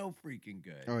good. So freaking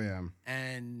good. Oh, yeah.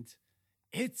 And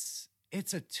it's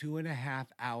it's a 2.5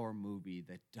 hour movie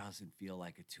that doesn't feel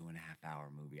like a 2.5 hour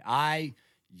movie.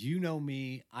 You know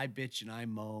me, I bitch and I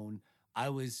moan.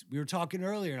 We were talking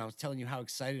earlier and I was telling you how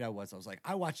excited I was. I was like,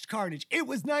 I watched Carnage. It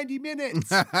was 90 minutes.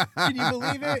 Can you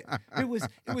believe it? It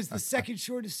was the second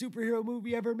shortest superhero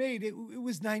movie ever made. It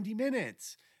was 90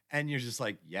 minutes. And you're just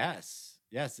like, yes.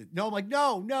 No, I'm like,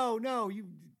 no.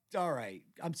 All right.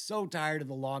 I'm so tired of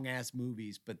the long ass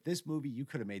movies, but this movie, you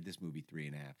could have made this movie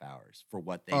 3.5 hours for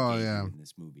what they gave you in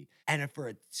this movie. And for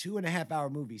a 2.5 hour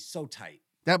movie, so tight.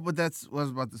 But that's what I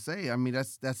was about to say. I mean,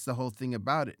 that's the whole thing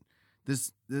about it.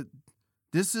 This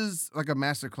is like a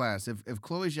master class. If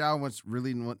Chloe Zhao wants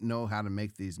really know how to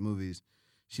make these movies,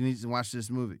 she needs to watch this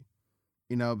movie.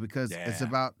 You know, because it's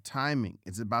about timing.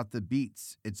 It's about the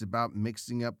beats. It's about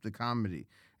mixing up the comedy.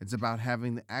 It's about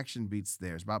having the action beats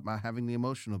there. It's about having the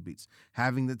emotional beats,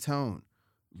 having the tone,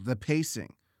 the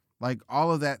pacing. Like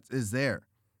all of that is there.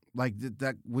 Like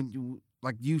that when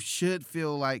you should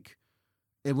feel like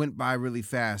it went by really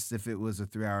fast if it was a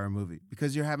 3-hour movie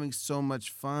because you're having so much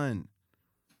fun.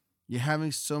 You're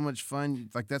having so much fun.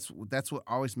 Like that's what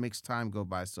always makes time go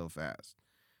by so fast.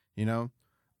 You know?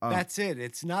 That's it.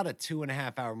 It's not a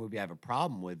 2.5 hour movie I have a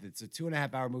problem with. It's a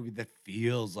 2.5 hour movie that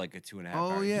feels like a 2.5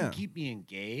 hour. Oh, yeah. You keep me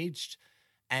engaged.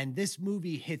 And this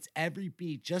movie hits every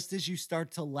beat just as you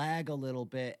start to lag a little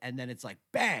bit. And then it's like,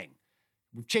 bang,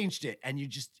 we've changed it. And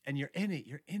you're in it.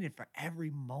 You're in it for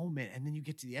every moment. And then you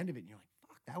get to the end of it and you're like,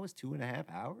 that was 2.5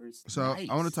 hours. So nice.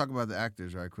 I want to talk about the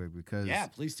actors right quick because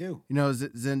please do. You know,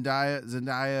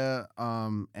 Zendaya,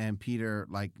 and Peter,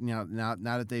 like now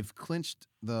that they've clinched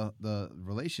the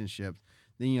relationship,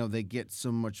 then they get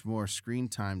so much more screen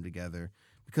time together.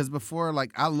 Because before,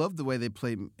 like I love the way they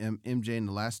played MJ in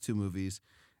the last two movies,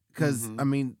 because I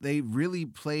mean they really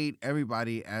played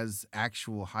everybody as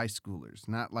actual high schoolers,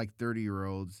 not like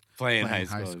 30-year-olds playing high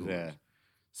schoolers. Yeah.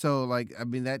 So, like, I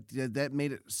mean, that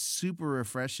made it super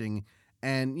refreshing.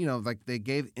 And, like, they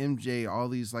gave MJ all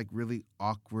these, like, really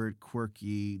awkward,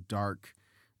 quirky, dark,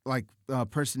 like,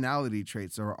 personality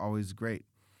traits that are always great.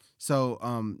 So,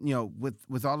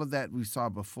 with all of that we saw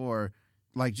before,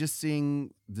 like, just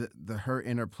seeing her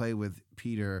interplay with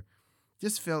Peter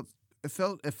just felt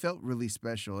really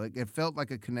special. It felt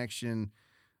like a connection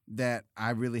that I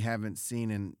really haven't seen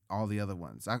in all the other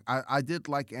ones. I did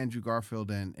like Andrew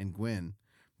Garfield and Gwen.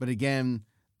 But again,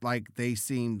 like they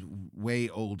seemed way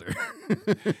older.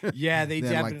 Yeah, they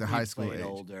than, definitely like the high school age.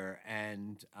 older.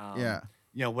 And yeah,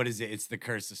 what is it? It's the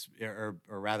curse, or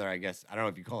rather, I guess I don't know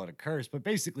if you call it a curse, but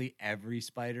basically every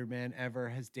Spider-Man ever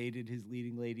has dated his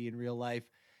leading lady in real life,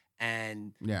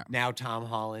 and now Tom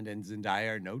Holland and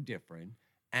Zendaya are no different.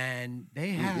 And they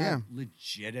have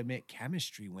legitimate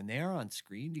chemistry when they are on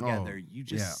screen together. You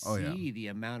just see the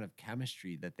amount of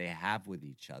chemistry that they have with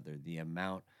each other, the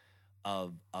amount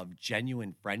of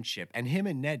genuine friendship, and him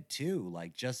and Ned too.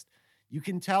 Like, just you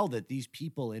can tell that these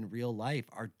people in real life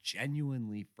are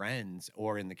genuinely friends,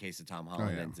 or in the case of Tom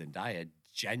Holland and Zendaya,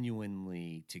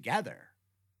 genuinely together.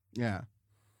 Yeah.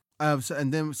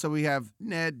 So we have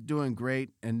Ned doing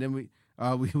great, and then we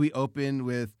open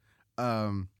with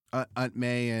Aunt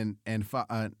May and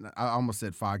I almost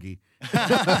said Foggy.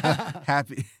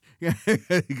 Happy.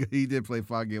 He did play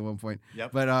Foggy at one point.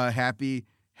 Yep. But Happy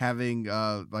having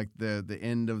like the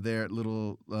end of their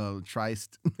little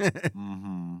tryst.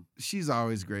 She's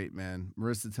always great, man.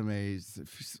 Marissa Tomei,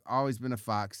 she's always been a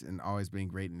fox and always been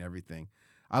great in everything.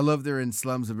 I loved her in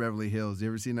Slums of Beverly Hills. You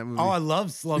ever seen that movie? Oh, I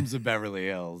love Slums of Beverly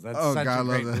Hills. That's such a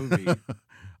great movie.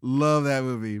 Love that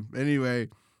movie. Anyway,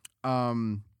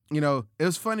 it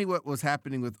was funny what was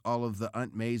happening with all of the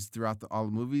Aunt Mays throughout all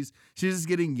the movies. She's just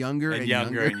getting younger and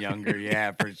younger. And younger.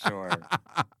 Yeah, for sure.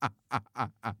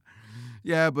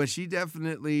 Yeah, but she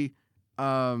definitely,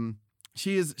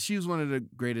 she was one of the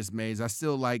greatest Mays. I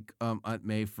still like Aunt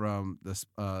May from the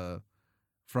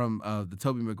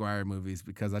Tobey Maguire movies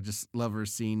because I just love her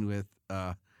scene with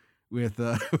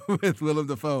Willem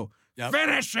Dafoe. Yep.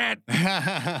 Finish it.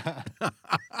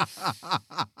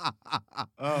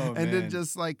 Oh, and then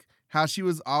just like how she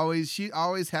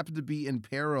always happened to be in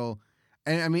peril.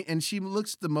 And I mean, and she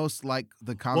looks the most like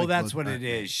the comic book. Well, that's what Aunt it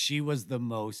May. is. She was the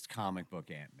most comic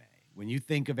book Aunt May. When you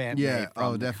think of Aunt May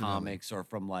from the comics or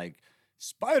from like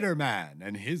Spider-Man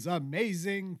and his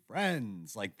amazing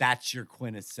friends, like that's your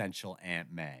quintessential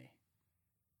Aunt May.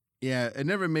 Yeah, it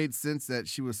never made sense that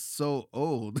she was so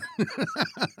old.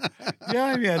 Yeah,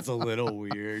 I mean that's a little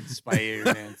weird.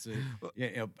 Spider-Man,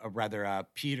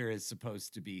 Peter is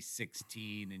supposed to be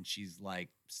 16 and she's like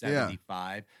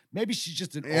 75. Maybe she's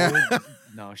just an old.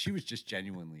 No, she was just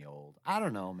genuinely old. I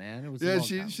don't know, man. It was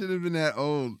she should have been that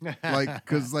old, like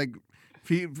because like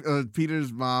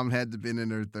Peter's mom had to been in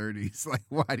her 30s. Like,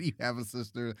 why do you have a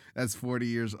sister that's 40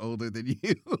 years older than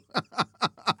you?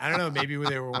 I don't know. Maybe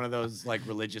they were one of those like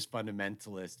religious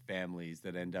fundamentalist families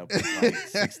that end up with like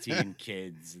 16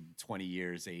 kids and 20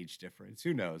 years age difference.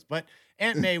 Who knows? But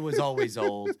Aunt May was always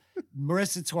old.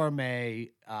 Marissa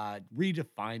Tomei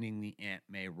redefining the Aunt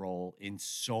May role in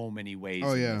so many ways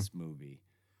in this movie.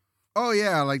 Oh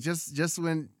yeah, like just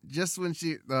when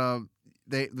she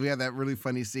we have that really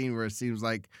funny scene where it seems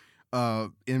like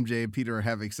MJ and Peter are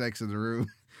having sex in the room.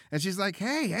 And she's like,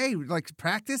 hey, like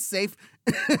practice safe.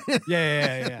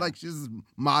 Yeah. Like she's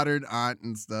modern aunt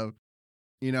and stuff.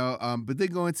 You know, but then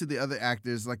going to the other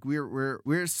actors, like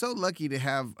we're so lucky to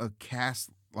have a cast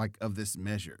like of this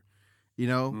measure. You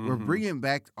know, we're bringing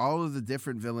back all of the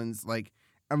different villains. Like,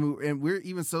 I mean, and we're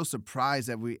even so surprised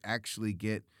that we actually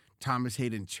get Thomas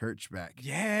Hayden Church back.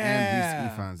 Yeah.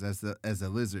 And Bruce Ifans as a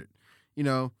lizard. You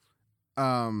know,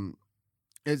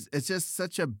 it's just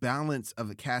such a balance of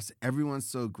a cast. Everyone's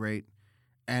so great,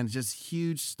 and just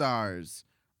huge stars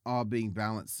all being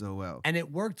balanced so well. And it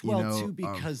worked well too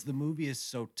because the movie is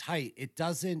so tight. It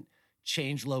doesn't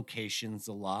change locations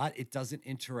a lot. It doesn't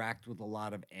interact with a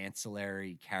lot of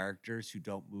ancillary characters who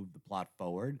don't move the plot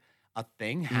forward. A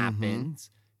thing happens,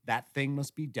 that thing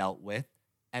must be dealt with,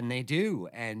 and they do.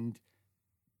 And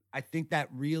I think that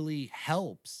really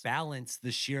helps balance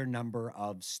the sheer number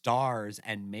of stars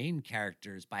and main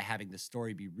characters by having the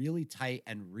story be really tight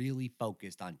and really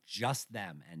focused on just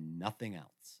them and nothing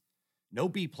else. No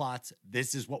B plots.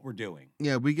 This is what we're doing.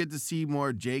 Yeah, we get to see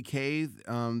more JK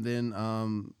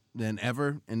than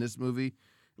ever in this movie,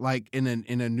 like in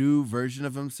a new version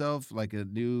of himself, like a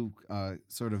new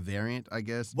sort of variant, I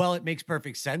guess. Well, it makes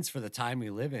perfect sense for the time we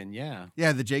live in. Yeah.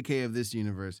 Yeah, the JK of this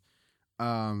universe.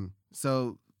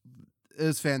 So it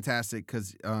was fantastic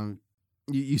because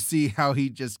you see how he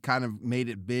just kind of made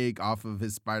it big off of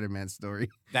his Spider-Man story.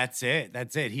 That's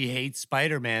it. He hates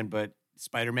Spider-Man, but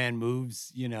Spider-Man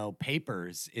moves,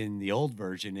 papers in the old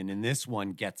version, and in this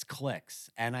one gets clicks.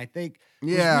 And I think it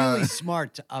was really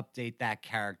smart to update that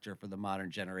character for the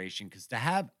modern generation, because to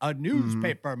have a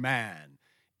newspaper man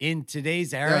in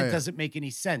today's era doesn't make any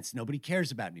sense. Nobody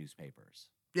cares about newspapers.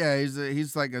 Yeah,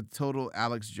 he's like a total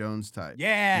Alex Jones type.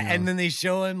 Yeah, and then they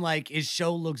show him like his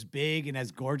show looks big and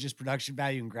has gorgeous production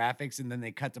value and graphics, and then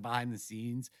they cut to behind the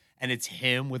scenes, and it's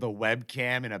him with a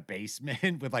webcam in a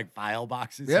basement with like file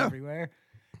boxes everywhere,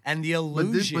 and the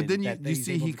illusion. But then you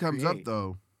see he comes up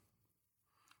though.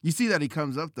 You see that he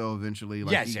comes up though eventually.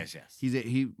 Like yes.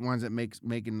 He winds up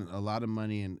making a lot of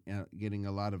money and getting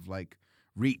a lot of like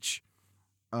reach.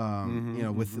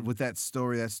 With that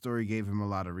story. That story gave him a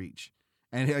lot of reach.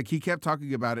 And he kept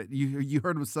talking about it. You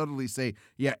heard him subtly say,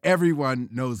 "Yeah, everyone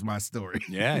knows my story."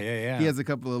 Yeah. He has a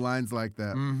couple of lines like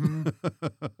that.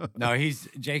 No,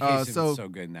 J.K. Simmons so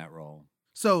good in that role.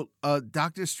 So,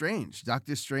 Doctor Strange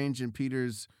and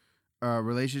Peter's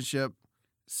relationship,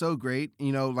 so great.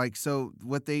 So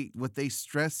what they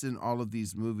stress in all of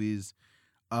these movies,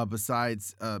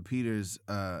 besides Peter's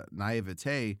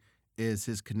naivete, is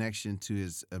his connection to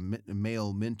his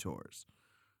male mentors.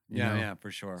 Yeah, for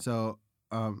sure. So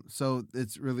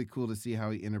it's really cool to see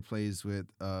how he interplays with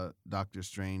Doctor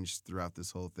Strange throughout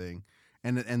this whole thing,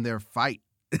 and their fight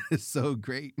is so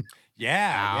great.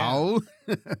 Yeah.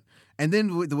 And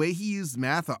then the way he used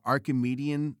math,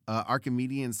 Archimedean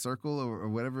circle or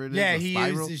whatever it is. Yeah, he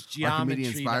uses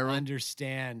geometry to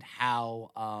understand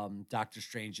how Doctor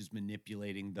Strange is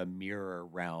manipulating the mirror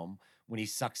realm when he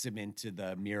sucks him into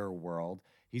the mirror world.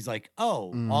 He's like,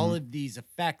 all of these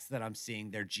effects that I'm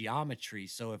seeing, they're geometry.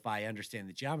 So if I understand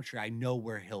the geometry, I know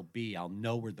where he'll be. I'll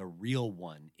know where the real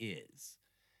one is.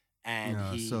 And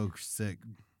he so sick.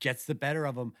 Gets the better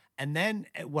of him. And then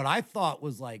what I thought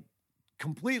was like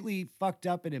completely fucked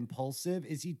up and impulsive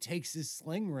is he takes his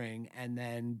sling ring and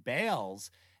then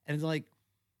bails. And it's like,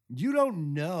 you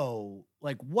don't know,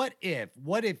 like, what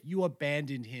if you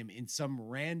abandoned him in some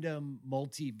random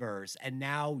multiverse and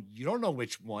now you don't know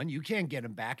which one, you can't get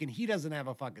him back, and he doesn't have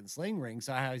a fucking sling ring,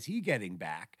 so how is he getting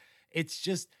back? It's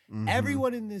just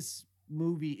everyone in this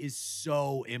movie is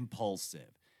so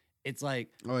impulsive. It's like,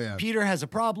 Peter has a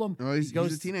problem. Oh, he's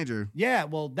a teenager. Yeah,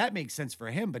 well, that makes sense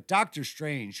for him, but Doctor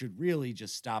Strange should really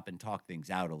just stop and talk things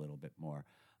out a little bit more.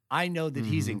 I know that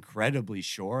he's incredibly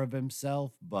sure of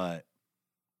himself, but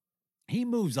he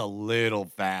moves a little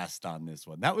fast on this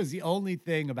one. That was the only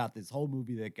thing about this whole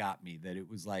movie that got me, that it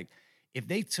was like, if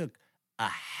they took a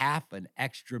half an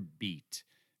extra beat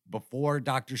before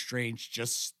Doctor Strange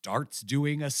just starts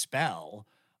doing a spell,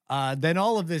 then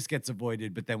all of this gets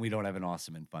avoided, but then we don't have an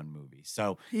awesome and fun movie.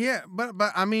 So yeah, but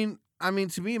I mean,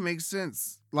 to me, it makes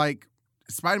sense. Like,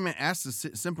 Spider-Man asked a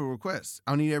simple request.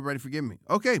 I need everybody to forgive me.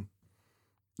 Okay.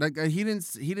 Like he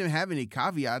didn't have any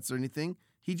caveats or anything.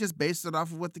 He just based it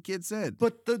off of what the kid said.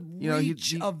 But the You know,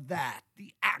 reach of that,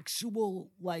 the actual,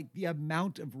 like the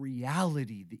amount of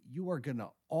reality that you are going to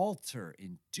alter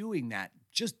in doing that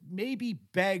just maybe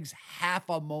begs half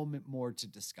a moment more to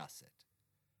discuss it.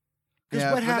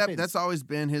 Because what happens? That's always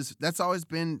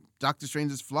been Doctor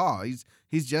Strange's flaw.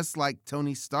 He's just like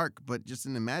Tony Stark, but just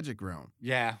in the magic realm.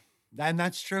 Yeah, and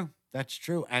that's true. That's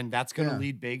true. And that's going to Yeah.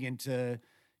 lead big into,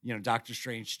 Doctor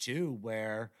Strange 2,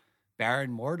 where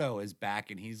Baron Mordo is back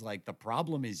and he's like, the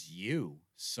problem is you,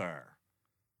 sir.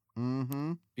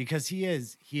 Mm-hmm. Because he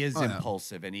is Oh, yeah.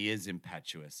 impulsive and he is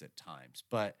impetuous at times.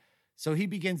 But so he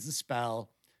begins the spell.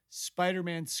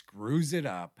 Spider-Man screws it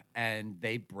up and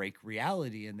they break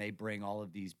reality and they bring all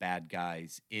of these bad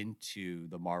guys into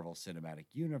the Marvel Cinematic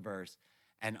Universe.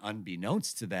 And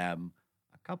unbeknownst to them,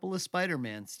 a couple of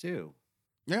Spider-Mans too.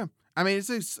 Yeah. I mean,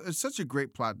 it's such a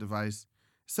great plot device.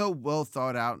 So well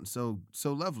thought out and so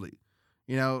lovely.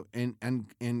 And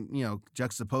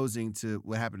juxtaposing to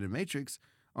what happened in Matrix.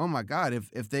 Oh my God,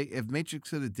 if Matrix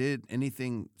could have did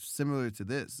anything similar to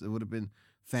this, it would have been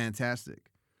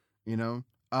fantastic.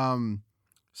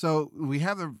 So we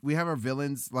have our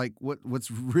villains. Like what's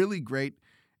really great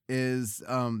is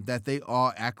that they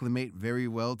all acclimate very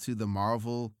well to the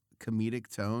Marvel comedic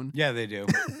tone. Yeah, they do.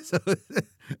 So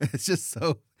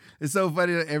it's so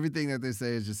funny that everything that they say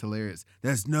is just hilarious.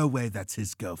 There's no way that's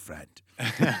his girlfriend.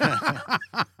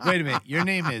 Wait a minute. Your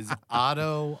name is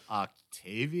Otto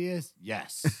Octavius?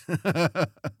 Yes.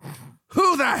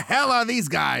 Who the hell are these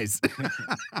guys?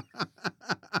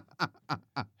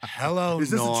 Hello,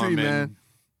 It's just Norman. a tree, man.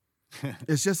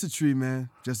 It's just a tree, man.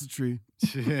 Just a tree.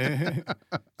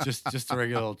 just a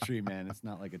regular old tree, man. It's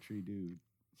not like a tree dude.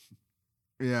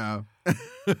 Yeah.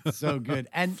 So good.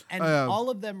 And Yeah. all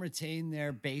of them retain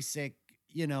their basic,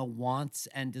 wants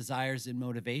and desires and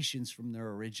motivations from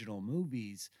their original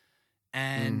movies.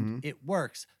 And it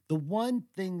works. The one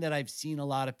thing that I've seen a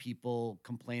lot of people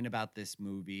complain about this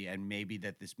movie, and maybe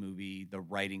that this movie, the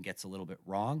writing gets a little bit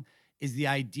wrong, is the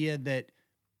idea that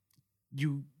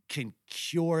you can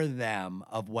cure them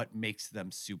of what makes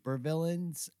them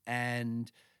supervillains,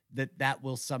 and that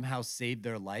will somehow save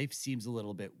their life seems a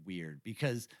little bit weird,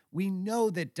 because we know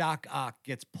that Doc Ock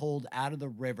gets pulled out of the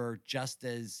river just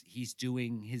as he's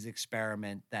doing his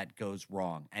experiment that goes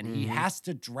wrong. And he has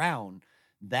to drown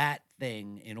that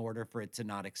thing in order for it to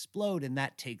not explode, and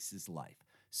that takes his life.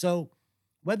 So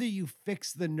whether you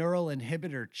fix the neural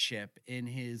inhibitor chip in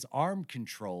his arm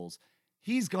controls,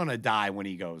 he's going to die when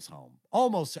he goes home.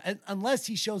 Almost, unless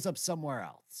he shows up somewhere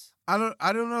else. I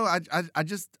don't know. I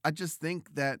just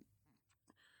think that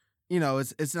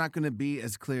it's not going to be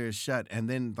as clear as shut. And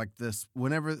then like this,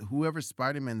 whoever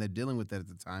Spider-Man they're dealing with at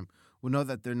the time will know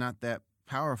that they're not that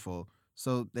powerful,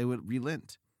 so they would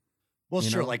relent. Well,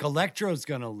 sure. Like Electro's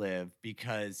going to live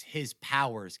because his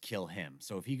powers kill him.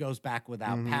 So if he goes back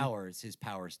without powers, his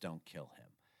powers don't kill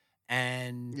him.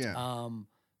 And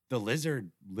the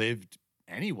Lizard lived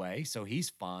anyway, so he's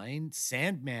fine.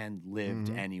 Sandman lived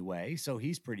anyway, so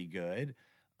he's pretty good.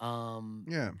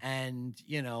 And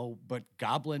but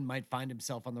Goblin might find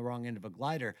himself on the wrong end of a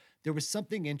glider. There was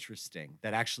something interesting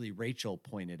that actually Rachel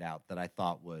pointed out that I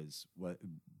thought was what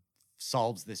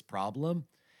solves this problem,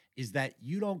 is that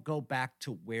you don't go back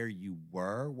to where you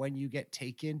were when you get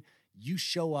taken. You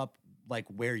show up like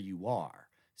where you are.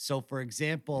 So, for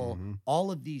example, all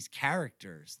of these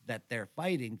characters that they're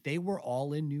fighting, they were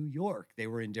all in New York. They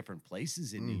were in different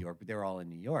places in New York, but they're all in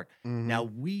New York. Now,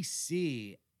 we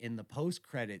see in the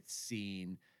post-credits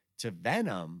scene to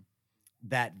Venom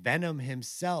that Venom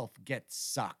himself gets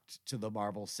sucked to the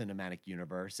Marvel Cinematic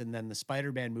Universe. And then the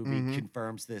Spider-Man movie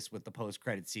confirms this with the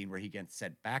post-credit scene where he gets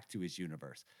sent back to his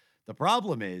universe. The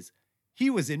problem is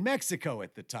he was in Mexico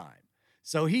at the time.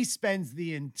 So he spends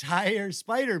the entire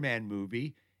Spider-Man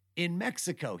movie in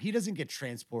Mexico. He doesn't get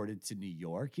transported to New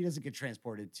York. He doesn't get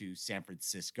transported to San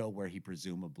Francisco, where he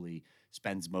presumably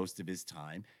spends most of his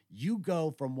time. You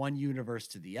go from one universe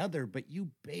to the other, but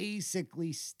you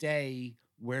basically stay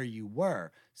where you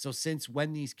were. So since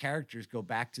when these characters go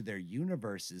back to their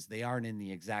universes, they aren't in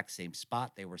the exact same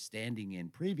spot they were standing in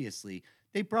previously,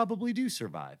 they probably do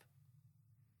survive.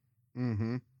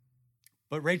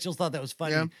 But Rachel thought that was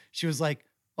funny. Yeah. She was like,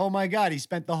 oh my God, he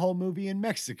spent the whole movie in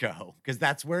Mexico, because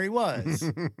that's where he was.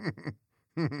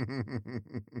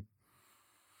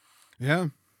 Yeah.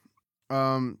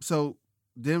 So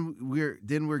then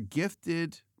we're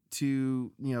gifted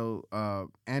to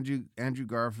Andrew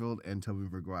Garfield and Tobey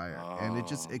Maguire, and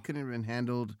it couldn't have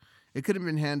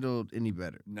been handled any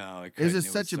better. No, it It couldn't. was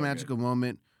just such a so magical good.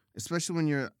 moment. especially when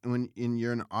you're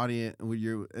an audience when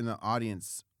you're in an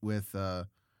audience with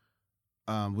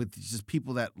just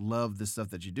people that love the stuff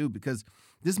that you do, because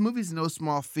this movie's no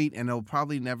small feat, and it'll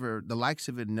probably never, the likes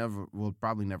of it will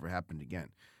probably never happen again.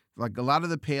 Like a lot of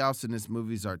the payoffs in this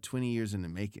movies are 20 years in the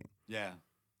making. Yeah.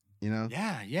 You know?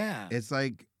 Yeah. It's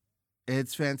like,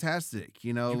 it's fantastic.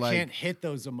 You know, You like can't hit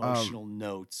those emotional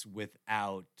notes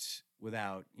without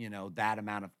that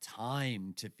amount of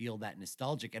time to feel that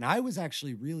nostalgic. And I was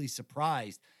actually really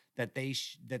surprised that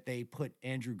they put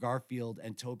Andrew Garfield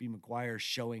and Tobey Maguire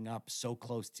showing up so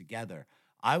close together.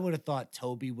 I would have thought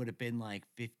Tobey would have been like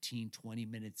 15, 20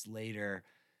 minutes later,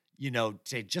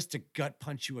 to gut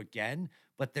punch you again.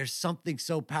 But there's something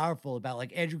so powerful about,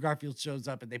 like, Andrew Garfield shows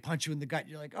up and they punch you in the gut.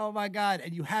 And you're like, oh my God.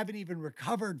 And you haven't even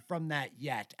recovered from that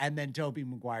yet. And then Tobey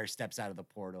Maguire steps out of the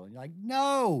portal and you're like,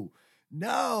 no.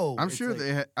 I'm It's sure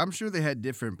like, I'm sure they had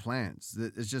different plans.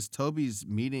 It's just Toby's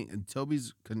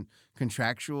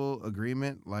contractual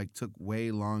agreement like took way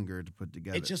longer to put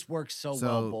together. it just works so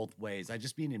well both ways. I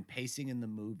just mean in pacing in the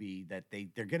movie that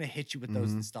they're going to hit you with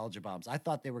those nostalgia bombs. I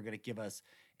thought they were going to give us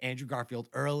Andrew Garfield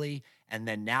early, and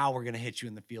then now we're going to hit you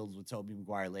in the fields with Tobey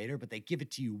Maguire later, but they give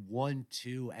it to you 1,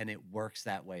 2, and it works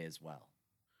that way as well.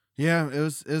 Yeah, it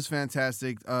was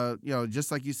fantastic.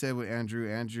 Just like you said with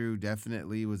Andrew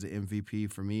definitely was an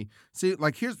MVP for me. See,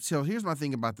 like here's my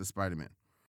thing about the Spider-Man.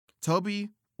 Toby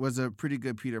was a pretty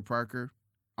good Peter Parker,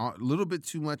 a little bit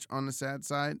too much on the sad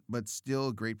side, but still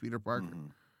a great Peter Parker. Mm-hmm.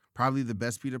 Probably the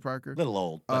best Peter Parker. Little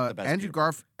old, but the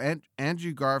best.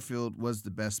 Andrew Garfield was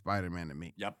the best Spider-Man to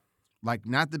me. Yep. Like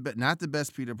not the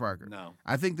best Peter Parker. No.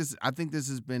 I think this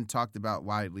has been talked about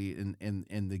widely in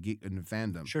the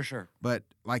fandom. Sure. But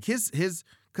like because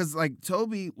like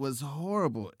Toby was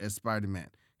horrible as Spider-Man.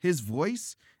 His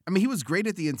voice, I mean, he was great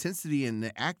at the intensity and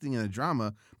the acting and the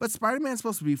drama, but Spider-Man's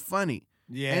supposed to be funny.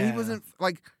 Yeah. And he wasn't,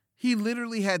 like, he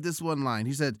literally had this one line.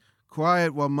 He said,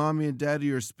 "Quiet while mommy and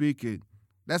daddy are speaking."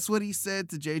 That's what he said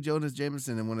to J. Jonah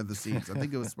Jameson in one of the scenes. I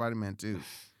think it was Spider-Man 2.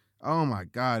 Oh my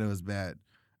God, it was bad.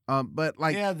 But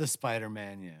like, the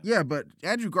Spider-Man, yeah, but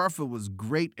Andrew Garfield was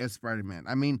great as Spider-Man.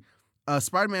 I mean,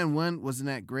 Spider-Man 1 wasn't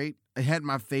that great. It had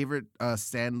my favorite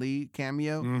Stan Lee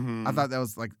cameo. Mm-hmm. I thought that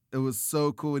was like, it was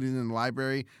so cool when he's in the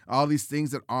library. All these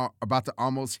things that are about to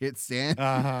almost hit Stan.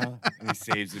 And he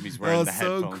saves him. He's wearing the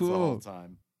so headphones cool. the whole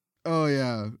time. Oh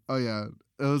yeah.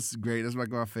 It was great. That's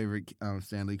my favorite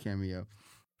Stan Lee cameo.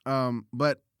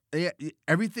 But yeah,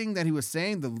 everything that he was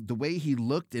saying, the way he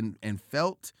looked and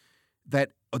felt,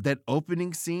 that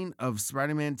opening scene of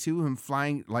Spider-Man 2, him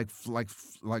flying like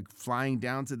flying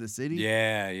down to the city.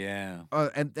 Yeah.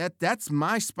 And that's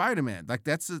my Spider-Man. Like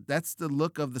that's the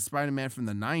look of the Spider-Man from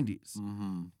the 90s.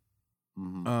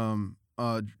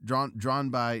 Drawn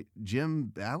by Jim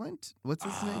Ballant. What's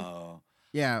his name?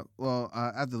 Yeah, well,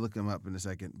 I have to look him up in a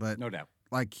second, but No doubt.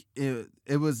 like it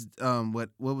was what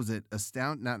was it?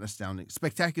 Not astounding.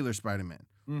 Spectacular Spider-Man.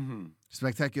 Mm-hmm.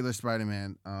 Spectacular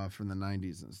Spider-Man from the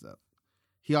 90s and stuff.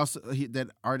 He also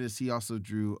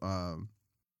drew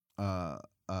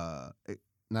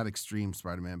not Extreme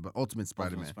Spider-Man, but Ultimate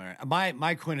Spider-Man.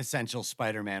 My quintessential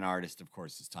Spider-Man artist, of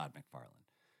course, is Todd McFarlane.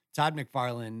 Todd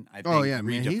McFarlane, I think,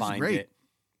 redefined great. it.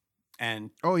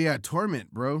 And oh yeah,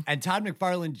 Torment, bro. And Todd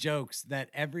McFarlane jokes that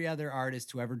every other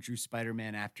artist who ever drew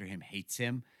Spider-Man after him hates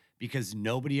him because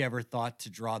nobody ever thought to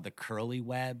draw the curly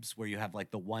webs where you have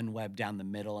like the one web down the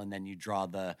middle and then you draw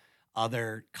the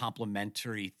other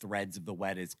complementary threads of the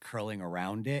web is curling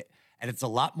around it. And it's a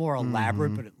lot more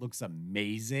elaborate, but it looks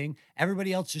amazing.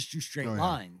 Everybody else just drew straight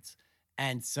lines.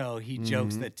 And so he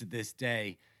jokes that to this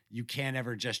day, you can't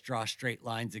ever just draw straight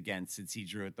lines again since he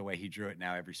drew it the way he drew it.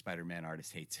 Now every Spider-Man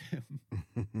artist hates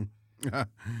him.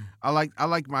 I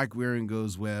like Mike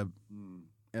Wieringo's web.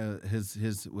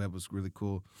 His web was really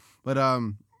cool. But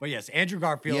yes, Andrew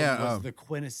Garfield was the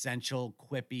quintessential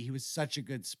quippy. He was such a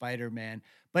good Spider-Man.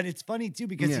 But it's funny too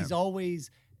because he's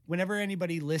always, whenever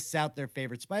anybody lists out their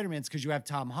favorite Spider-Mans, because you have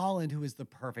Tom Holland, who is the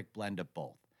perfect blend of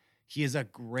both. He is a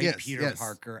great Peter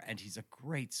Parker and he's a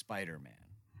great Spider-Man.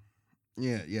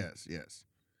 Yeah.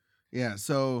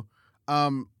 So,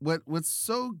 what's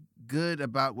so good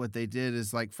about what they did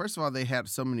is, like, first of all, they have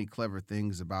so many clever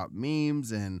things about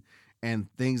memes and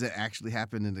things that actually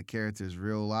happened in the characters'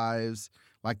 real lives.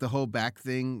 Like the whole back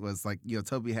thing was like,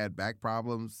 Toby had back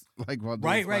problems, like while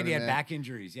doing Right. He had back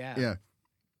injuries. Yeah.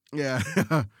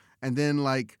 And then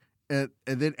like. And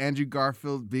then Andrew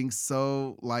Garfield being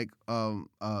so like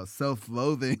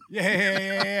self-loathing.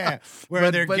 Yeah.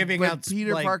 Where they're giving out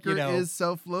Peter Parker is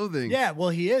self-loathing. Yeah, well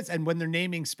he is. And when they're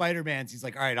naming Spider-Mans, he's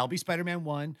like, all right, I'll be Spider-Man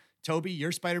 1, Toby,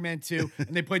 you're Spider-Man 2.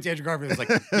 And they point to Andrew Garfield. It's like,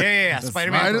 yeah,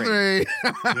 Spider-Man 3. Spider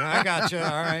 3. Yeah, I gotcha.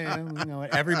 All right. You know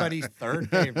what? Everybody's third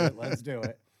favorite. Let's do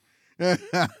it.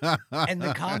 And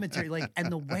the commentary, like,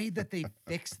 and the way that they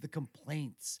fix the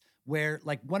complaints, where,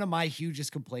 like, one of my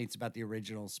hugest complaints about the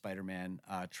original Spider-Man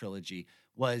trilogy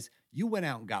was you went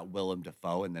out and got Willem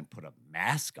Dafoe and then put a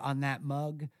mask on that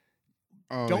mug.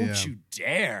 Oh, Don't yeah. you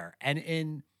dare.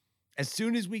 And as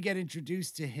soon as we get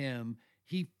introduced to him,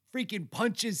 he freaking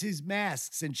punches his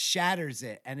masks and shatters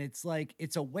it. And it's like,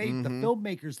 it's a way the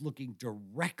filmmaker's looking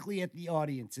directly at the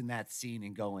audience in that scene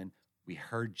and going, we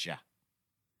heard ya.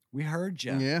 We heard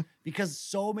you. Yeah. Because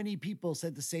so many people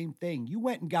said the same thing. You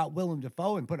went and got Willem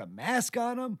Dafoe and put a mask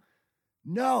on him?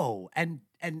 No. And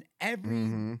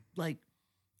every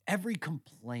every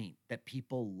complaint that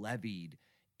people levied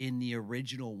in the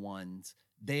original ones,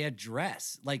 they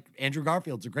address. Like Andrew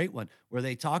Garfield's a great one, where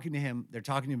they're talking to him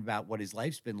about what his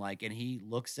life's been like, and he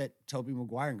looks at Tobey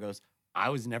Maguire and goes, I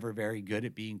was never very good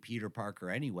at being Peter Parker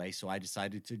anyway, so I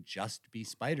decided to just be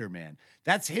Spider-Man.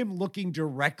 That's him looking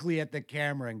directly at the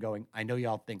camera and going, I know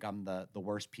y'all think I'm the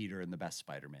worst Peter and the best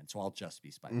Spider-Man, so I'll just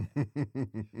be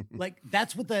Spider-Man. Like,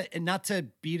 that's what and not to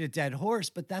beat a dead horse,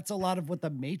 but that's a lot of what the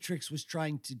Matrix was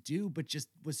trying to do, but just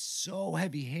was so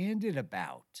heavy-handed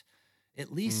about.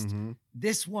 At least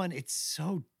this one, it's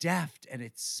so deft and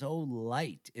it's so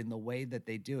light in the way that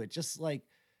they do it. Just like,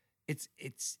 it's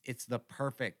the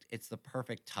perfect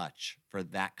touch for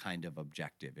that kind of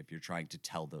objective if you're trying to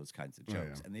tell those kinds of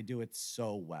jokes. And they do it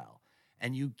so well.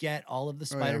 And you get all of the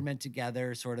Spider-Men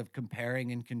together, sort of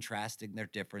comparing and contrasting their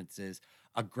differences.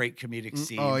 A great comedic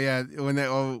scene. Oh yeah,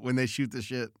 when they shoot the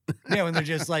shit. Yeah, when they're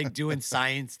just like doing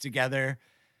science together.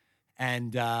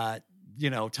 And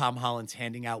Tom Holland's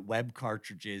handing out web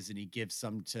cartridges and he gives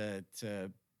some to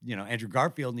Andrew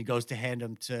Garfield, and he goes to hand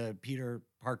them to Peter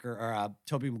Parker or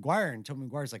Tobey Maguire, and Tobey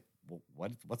Maguire's like,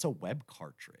 well, what's a web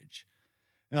cartridge?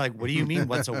 And they're like, what do you mean,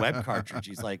 what's a web cartridge?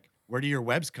 He's like, where do your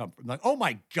webs come from? I'm like, oh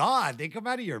my God, they come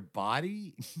out of your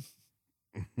body?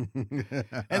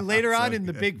 And later on in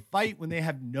the big fight, when they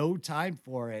have no time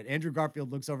for it, Andrew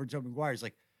Garfield looks over at Tobey Maguire. He's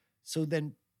like, so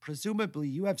then presumably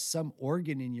you have some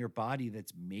organ in your body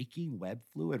that's making web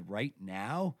fluid right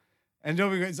now? And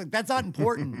Tobey Maguire's like, that's not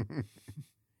important.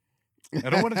 I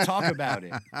don't want to talk about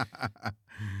it.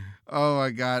 Oh my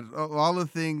God. All the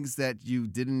things that you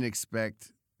didn't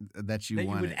expect that you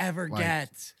would ever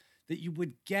get. That you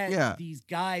would get these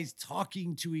guys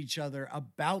talking to each other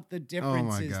about the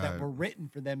differences that were written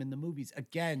for them in the movies.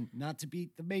 Again, not to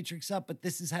beat the Matrix up, but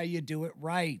this is how you do it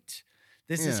right.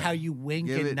 This is how you wink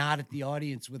and nod at the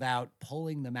audience without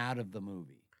pulling them out of the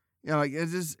movie. Yeah, like it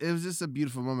was just a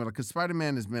beautiful moment. Because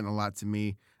Spider-Man has meant a lot to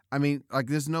me. I mean, like,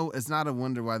 it's not a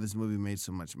wonder why this movie made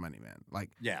so much money, man. Like,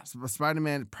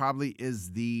 Spider-Man probably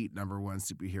is the #1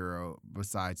 superhero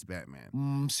besides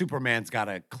Batman. Superman's got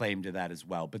a claim to that as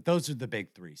well, but those are the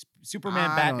big three: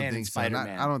 Superman, Batman, and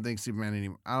Spider-Man. I don't think Superman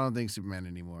anymore. I don't think Superman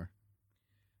anymore.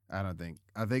 I don't think.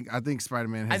 I think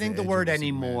Spider-Man has I think the edge word over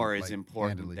anymore Superman, is like,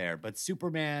 important handily. there, but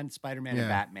Superman, Spider-Man, and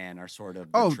Batman are sort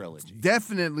of the trilogy.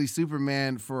 Definitely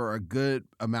Superman for a good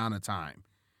amount of time.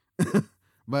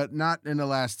 But not in the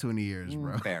last 20 years,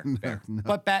 bro. Fair. No.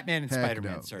 But Batman and Heck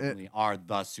Spider-Man no. certainly are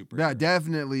the superheroes.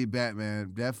 Definitely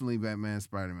Batman. Definitely Batman,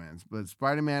 Spider-Man. But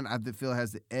Spider-Man, I feel,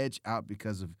 has the edge out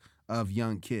because of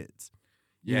young kids.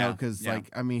 You know, because like,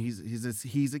 I mean,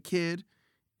 he's a kid.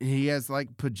 He has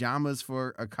like pajamas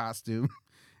for a costume.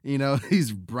 You know,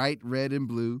 he's bright red and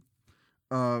blue.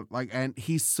 And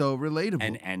he's so relatable.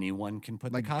 And anyone can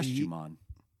put the costume on.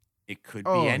 It could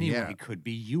be anyone. Yeah. It could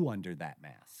be you under that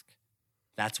mask.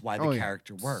 That's why the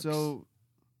character works. So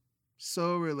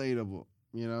relatable,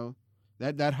 you know.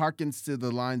 That harkens to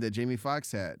the line that Jamie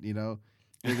Foxx had, you know,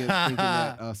 thinking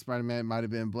that Spider-Man might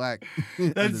have been black.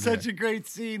 That's such a great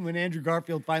scene when Andrew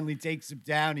Garfield finally takes him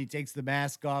down. He takes the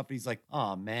mask off. And he's like,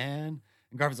 "Oh man,"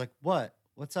 and Garfield's like, "What?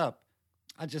 What's up?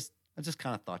 I just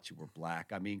kind of thought you were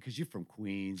black. I mean, because you're from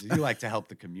Queens and you like to help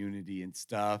the community and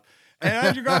stuff." And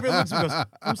Andrew Garfield looks and goes,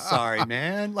 "I'm sorry,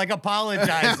 man." Like,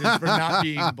 apologizes for not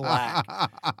being black.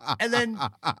 And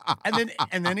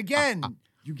then again,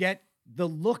 you get the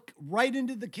look right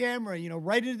into the camera, you know,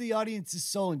 right into the audience's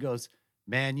soul, and goes,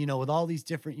 "Man, you know, with all these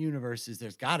different universes,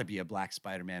 there's got to be a black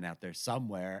Spider-Man out there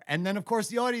somewhere." And then, of course,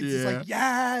 the audience is like,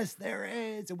 "Yes, there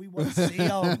is, and we want to see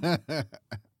him."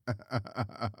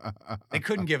 They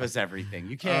couldn't give us everything.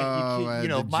 You can't, man, you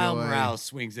know, Miles joy. Morales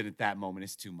swings it at that moment.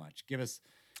 It's too much. Give us.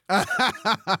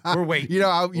 We're waiting.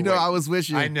 I was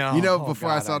wishing. I know. You know, Oh, before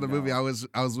I God, saw the I movie, know.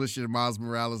 I was wishing Miles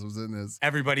Morales was in this.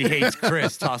 Everybody hates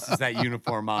Chris. Tosses that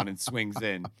uniform on and swings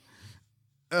in.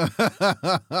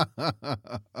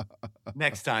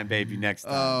 Next time, baby. Next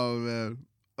time. Oh man.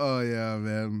 Oh yeah,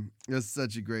 man. It's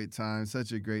such a great time.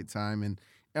 Such a great time. And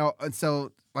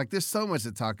so like there's so much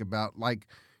to talk about. Like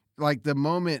the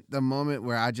moment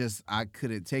where I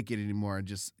couldn't take it anymore,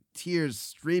 just tears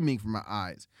streaming from my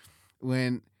eyes.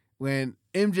 When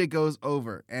MJ goes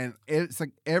over, and it's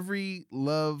like every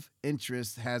love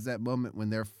interest has that moment when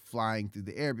they're flying through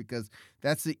the air, because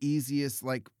that's the easiest,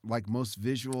 like most Of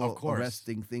visual course.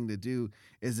 arresting thing to do,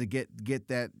 is to get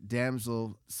that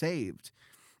damsel saved.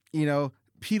 You know,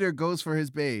 Peter goes for his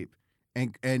babe,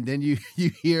 and then you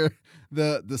hear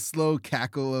the slow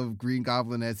cackle of Green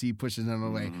Goblin as he pushes them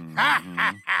away.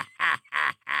 Mhm.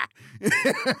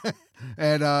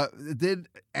 And then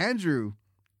Andrew,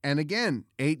 and again,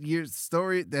 8 years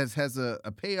story that has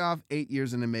a payoff, 8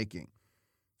 years in the making.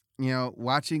 You know,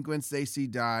 watching Gwen Stacy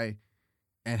die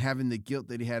and having the guilt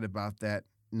that he had about that,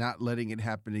 not letting it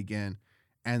happen again,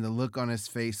 and the look on his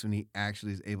face when he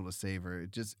actually is able to save her.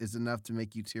 It just is enough to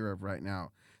make you tear up right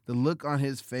now. The look on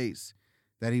his face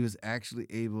that he was actually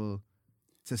able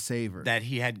to save her. That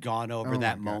he had gone over Oh,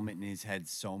 that my God. moment in his head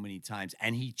so many times,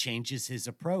 and he changes his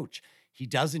approach. He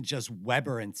doesn't just web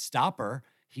her and stop her.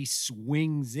 He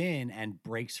swings in and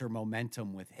breaks her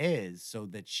momentum with his, so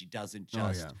that she doesn't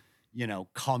just,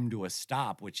 come to a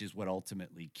stop, which is what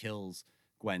ultimately kills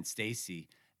Gwen Stacy.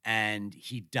 And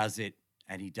he does it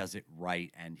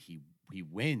right, and he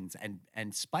wins.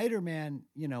 And Spider-Man,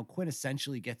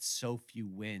 quintessentially gets so few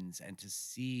wins, and to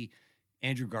see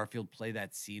Andrew Garfield play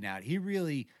that scene out,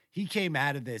 he came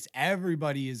out of this.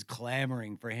 Everybody is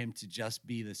clamoring for him to just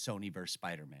be the Sonyverse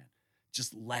Spider-Man.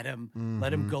 Just let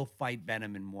him go fight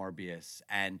Venom and Morbius,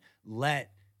 and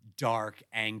let dark,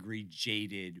 angry,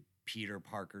 jaded Peter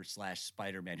Parker /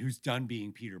 Spider-Man, who's done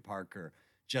being Peter Parker,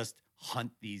 just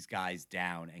hunt these guys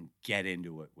down and get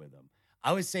into it with them.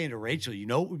 I was saying to Rachel,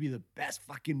 what would be the best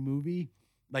fucking movie?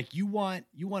 Like, you want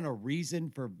a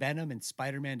reason for Venom and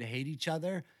Spider-Man to hate each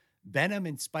other? Venom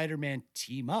and Spider-Man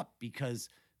team up, because,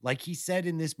 like he said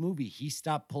in this movie, he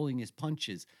stopped pulling his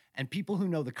punches. And people who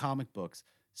know the comic books,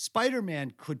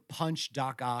 Spider-Man could punch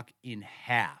Doc Ock in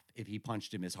half if he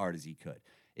punched him as hard as he could.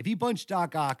 If he punched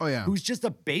Doc Ock, who's just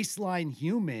a baseline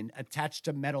human attached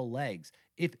to metal legs,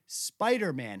 if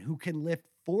Spider-Man, who can lift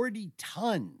 40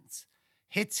 tons,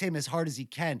 hits him as hard as he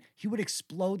can, he would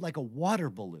explode like a water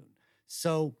balloon.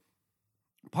 So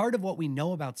part of what we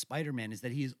know about Spider-Man is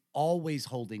that he is always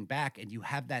holding back. And you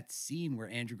have that scene where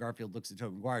Andrew Garfield looks at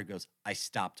Tobey Maguire and goes, "I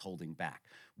stopped holding back,"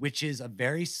 which is a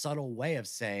very subtle way of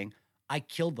saying, I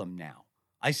kill them now.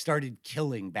 I started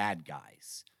killing bad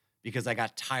guys because I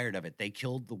got tired of it. They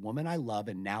killed the woman I love,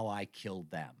 and now I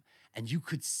killed them. And you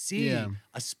could see a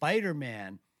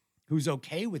Spider-Man who's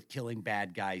okay with killing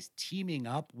bad guys teaming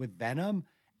up with Venom,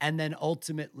 and then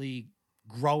ultimately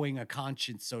growing a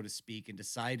conscience, so to speak, and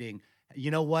deciding,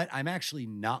 you know what, I'm actually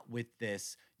not with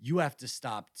this. You have to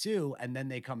stop too. And then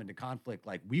they come into conflict.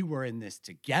 Like, we were in this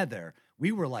together.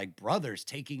 We were like brothers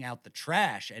taking out the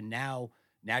trash, and now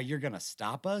you're going to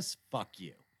stop us? Fuck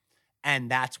you. And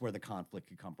that's where the conflict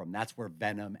could come from. That's where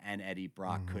Venom and Eddie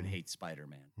Brock could hate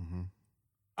Spider-Man.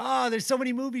 Oh, there's so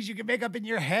many movies you can make up in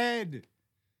your head.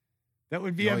 That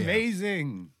would be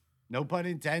amazing. No pun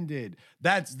intended.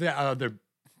 That's the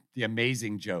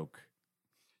amazing joke.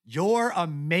 You're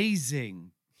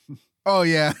amazing. Oh,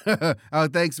 yeah. Oh,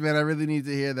 thanks, man. I really need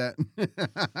to hear that.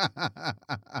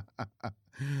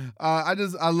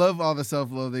 I love all the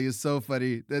self-loathing. It's so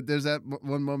funny. There's that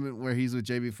one moment where he's with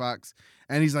Jamie Foxx,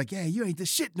 and he's like, "Yeah, you ain't the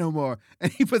shit no more."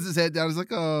 And he puts his head down. He's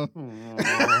like, "Oh."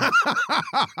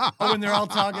 When they're all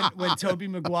talking, when Tobey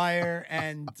Maguire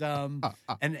and Tom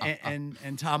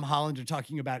Holland are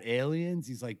talking about aliens,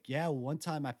 he's like, "Yeah, well, one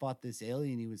time I fought this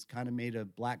alien. He was kind of made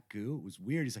of black goo. It was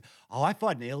weird." He's like, "Oh, I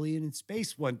fought an alien in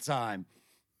space one time."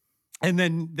 And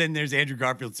then there's Andrew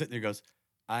Garfield sitting there, goes,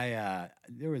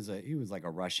 he was like a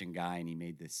Russian guy, and he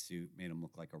made this suit, made him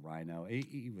look like a rhino.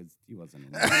 He wasn't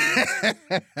in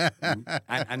it.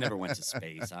 I never went to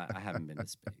space. I haven't been to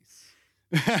space.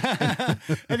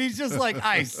 And he's just like,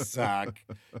 "I suck.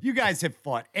 You guys have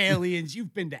fought aliens.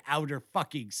 You've been to outer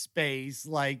fucking space.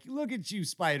 Like, look at you,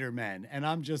 Spider-Man." And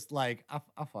I'm just like,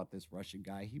 I fought this Russian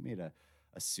guy. He made a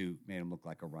suit, made him look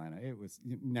like a rhino. It was,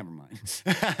 never mind.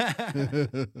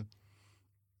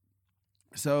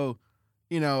 So,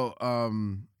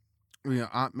 Aunt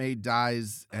May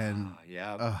dies, and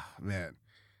oh man,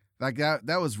 like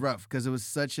that was rough, because it was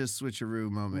such a switcheroo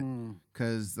moment,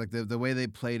 because like the way they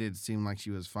played it seemed like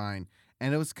she was fine,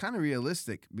 and it was kind of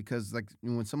realistic, because like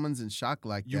when someone's in shock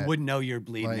like you that, wouldn't know you're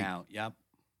bleeding out. Yep.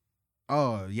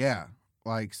 Oh yeah,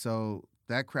 like, so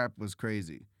that crap was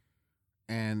crazy.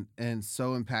 and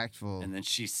so impactful. And then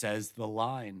she says the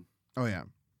line. Oh yeah.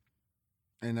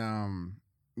 And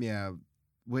yeah,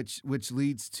 which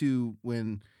leads to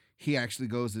when he actually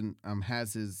goes and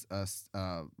has his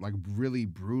like really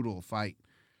brutal fight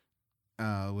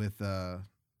with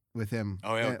him.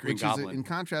 Oh yeah, Green which Goblin. is in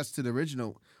contrast to the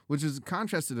original,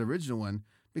 one,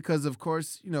 because of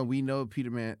course, we know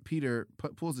Peter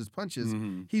pulls his punches.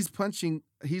 Mhm. He's punching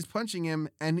him,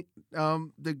 and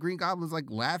the Green Goblin's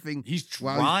like laughing. He's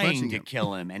while he's trying punching to him.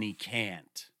 kill him, and he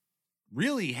can't.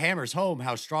 Really hammers home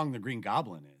how strong the Green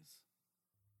Goblin is.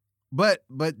 But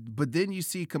then you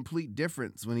see complete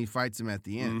difference when he fights him at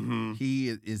the end. Mhm. He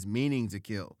is meaning to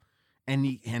kill, and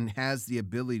he has the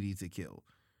ability to kill.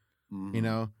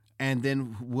 Mhm. And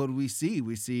then what do we see?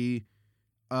 We see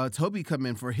Toby come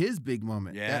in for his big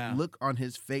moment. Yeah. That look on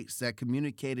his face that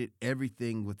communicated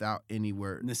everything without any In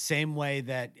word. the same way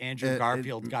that Andrew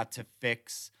Garfield got to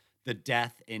fix the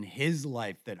death in his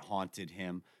life that haunted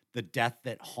him, the death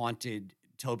that haunted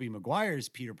Tobey Maguire's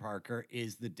Peter Parker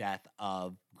is the death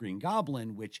of Green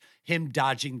Goblin, which him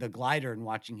dodging the glider and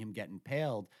watching him get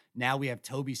impaled. Now we have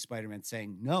Tobey Spider-Man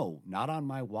saying, no, not on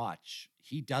my watch.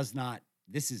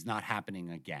 This is not happening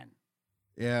again.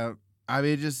 Yeah, I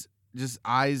mean, just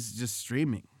eyes just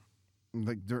streaming,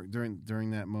 like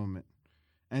during that moment,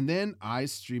 and then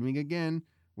eyes streaming again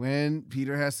when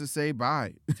Peter has to say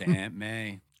bye To Aunt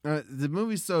May. The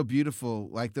movie's so beautiful.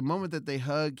 Like the moment that they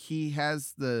hug,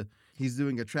 he's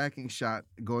doing a tracking shot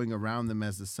going around them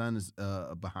as the sun is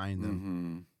behind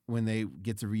them when they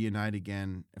get to reunite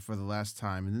again for the last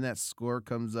time, and then that score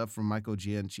comes up from Michael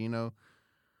Giacchino.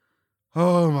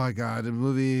 Oh my God, the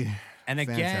movie. And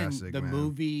again, Fantastic, the man.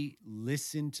 movie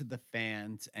listened to the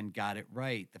fans and got it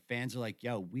right. The fans are like,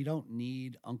 yo, we don't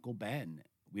need Uncle Ben.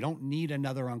 We don't need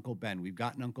another Uncle Ben. We've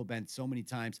gotten Uncle Ben so many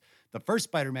times. The first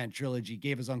Spider-Man trilogy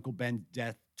gave us Uncle Ben's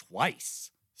death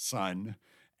twice, son.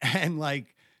 And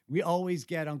like, we always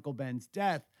get Uncle Ben's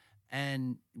death,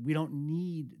 and we don't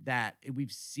need that.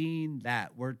 We've seen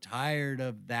that. We're tired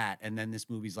of that. And then this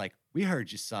movie's like, we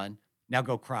heard you, son. Now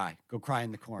go cry. Go cry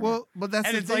in the corner. Well, but that's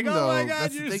and the it's thing, like, though. oh my God,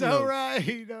 That's the you're thing, so though.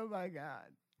 right. Oh my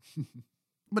God.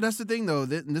 But that's the thing, though.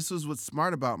 And this was what's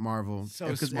smart about Marvel. So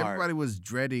because smart. everyone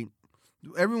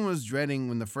was dreading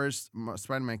when the first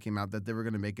Spider-Man came out that they were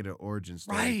going to make it an origin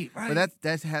story. Right. But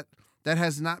that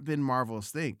has not been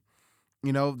Marvel's thing.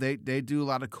 They do a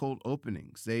lot of cold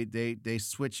openings. They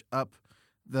switch up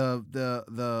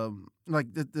the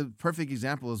perfect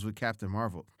example is with Captain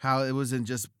Marvel. How it wasn't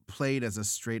just played as a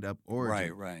straight up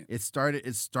origin. Right. It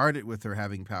started with her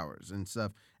having powers and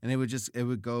stuff, and it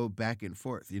would go back and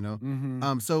forth.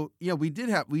 So we did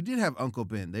have Uncle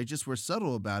Ben. They just were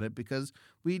subtle about it because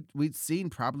we'd seen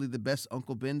probably the best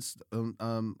Uncle Ben's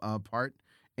part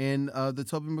in the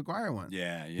Tobey Maguire one.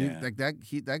 Yeah.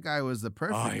 That guy was the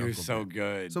perfect. Oh, he was Uncle so Ben.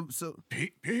 good. So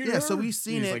Peter? yeah, so we've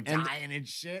seen He's it like and dying and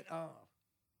shit.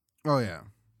 oh yeah,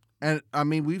 and I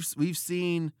mean we've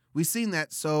seen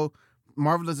that. So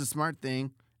Marvel does a smart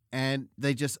thing, and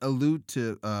they just allude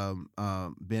to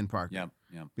Ben Parker. Yep.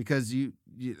 Because he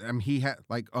had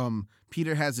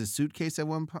Peter has his suitcase at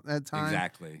that time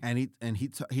Exactly. and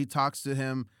he talks to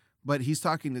him, but he's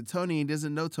talking to Tony. He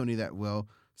doesn't know Tony that well,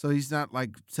 so he's not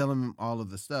like telling him all of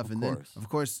the stuff. Of and course. then of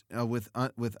course with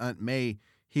Aunt May,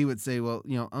 he would say, well,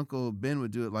 Uncle Ben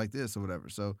would do it like this or whatever.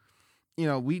 So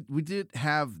we did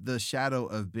have the shadow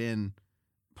of Ben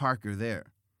Parker there.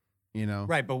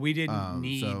 Right, but we didn't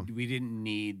so-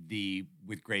 need the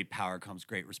with great power comes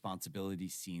great responsibility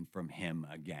scene from him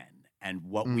again. And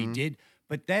what we did,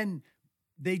 but then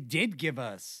they did give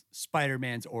us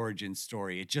Spider-Man's origin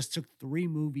story. It just took 3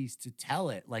 movies to tell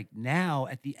it. Like now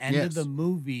at the end of the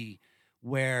movie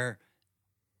where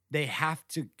they have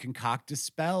to concoct a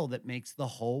spell that makes the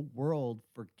whole world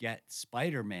forget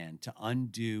Spider-Man to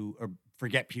undo or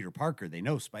forget Peter Parker. They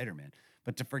know Spider-Man,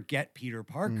 but to forget Peter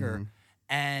Parker.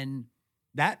 And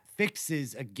that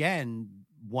fixes, again,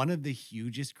 one of the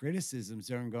hugest criticisms.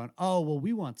 They're going, oh, well,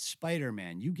 we want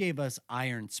Spider-Man. You gave us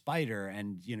Iron Spider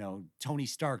and, Tony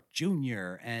Stark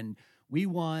Jr., and we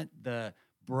want the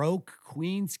broke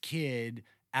Queen's kid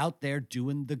out there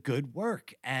doing the good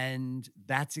work. And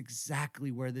that's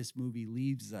exactly where this movie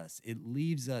leaves us. It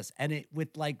leaves us, and it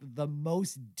with like the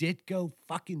most Ditko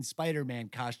fucking Spider-Man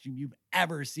costume you've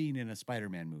ever seen in a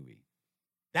Spider-Man movie.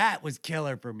 That was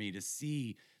killer for me to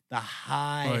see the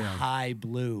high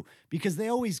blue, because they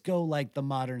always go like the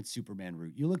modern Superman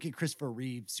route. You look at Christopher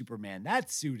Reeve's Superman, that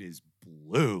suit is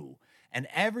blue. And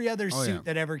every other suit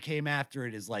that ever came after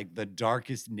it is like the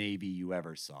darkest navy you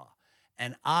ever saw.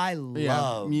 And I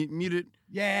love muted.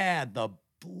 Yeah, the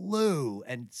blue.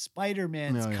 And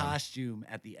Spider-Man's Oh, yeah. costume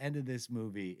at the end of this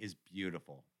movie is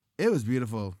beautiful. It was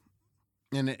beautiful,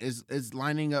 and it's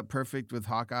lining up perfect with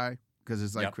Hawkeye because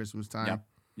it's like Yep. Christmas time. Yep.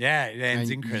 Yeah, it ends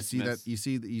in you Christmas. you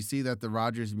see that the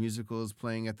Rogers musical is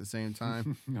playing at the same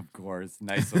time. Of course.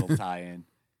 Nice little tie-in.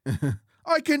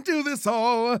 I can do this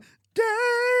all day.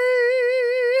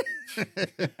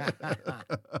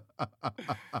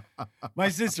 My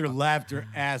sister laughed her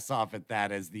ass off at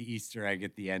that as the Easter egg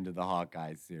at the end of the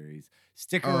Hawkeye series.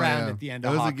 Stick Oh, around yeah. at the end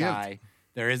That of was a gift. Hawkeye.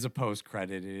 There is a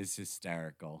post-credit. It is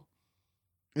hysterical.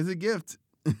 It's a gift.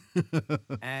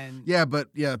 And Yeah, but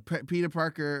yeah, Peter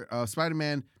Parker,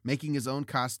 Spider-Man making his own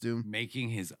costume. making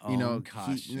his own You know,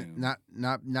 costume.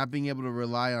 not being able to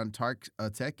rely on Stark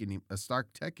tech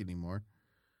anymore.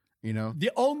 You know, The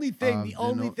only thing, you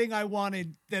know- thing I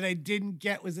wanted that I didn't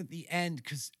get was at the end,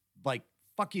 because like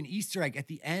fucking Easter egg at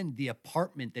the end, the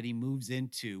apartment that he moves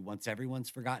into once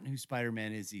everyone's forgotten who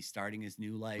Spider-Man is, he's starting his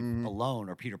new life Mhm. alone,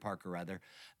 or Peter Parker rather.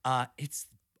 It's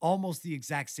almost the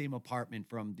exact same apartment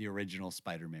from the original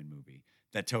Spider-Man movie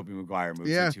that Tobey Maguire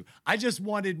moves Yeah. into. I just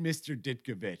wanted Mr.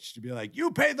 Ditkovich to be like, "You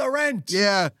pay the rent."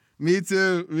 yeah, me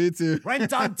too.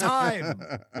 Rent on time.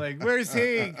 Like, where's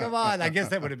he? Come on. I guess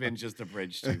that would have been just a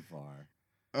bridge too far.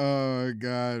 Oh my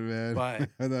god, man! But-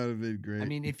 that would have been great. I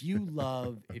mean, if you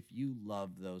love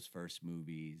those first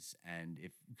movies, and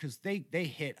because they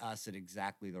hit us at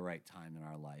exactly the right time in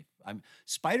our life.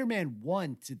 Spider-Man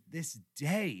 1 to this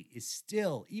day is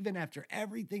still, even after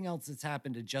everything else that's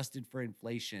happened, adjusted for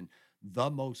inflation, the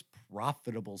most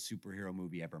profitable superhero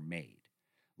movie ever made.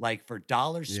 Like, for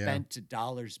dollars Yeah. spent to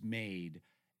dollars made,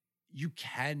 you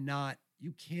can't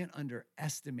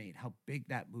underestimate how big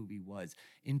that movie was.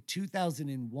 In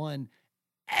 2001,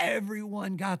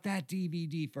 everyone got that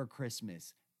DVD for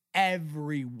Christmas.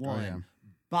 Everyone. Oh, yeah.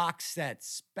 Box sets,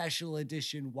 special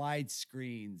edition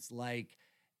widescreens. Like,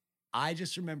 I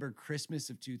just remember Christmas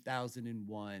of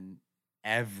 2001,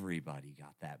 everybody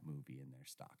got that movie in their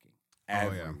stocking. Oh,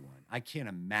 yeah. Everyone. I can't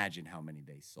imagine how many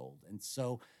they sold. And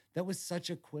so that was such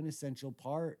a quintessential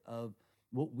part of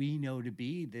what we know to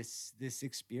be this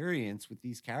experience with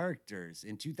these characters.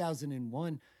 In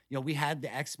 2001, we had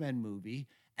the X-Men movie,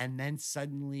 and then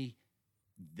suddenly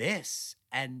this,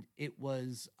 and it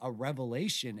was a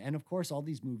revelation. And of course, all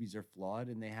these movies are flawed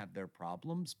and they have their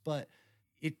problems, but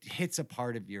it hits a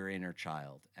part of your inner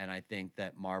child. And I think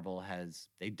that Marvel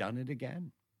they've done it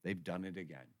again. They've done it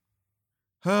again.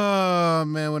 Oh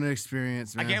man, what an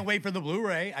experience! Man. I can't wait for the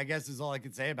Blu-ray, I guess is all I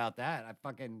can say about that.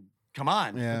 Come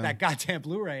on, Yeah. put that goddamn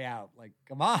Blu-ray out. Like,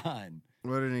 come on.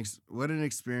 What an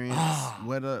experience! Ah.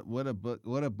 What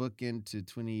a book into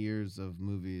 20 years of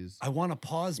movies. I want a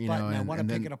pause You button. know, I want to and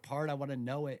pick then- it apart. I want to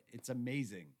know it. It's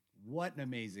amazing. What an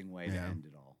amazing way to Yeah. end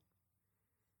it all.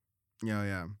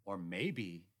 Yeah. Or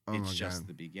maybe Oh it's my just God.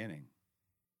 the beginning.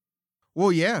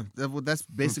 Well, yeah, that's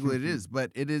basically what it is.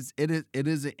 But it is an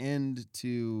end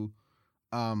to,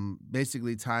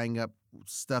 basically tying up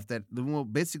stuff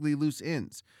basically loose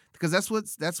ends, because that's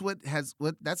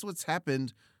what's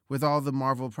happened with all the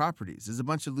Marvel properties. There's a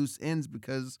bunch of loose ends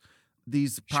because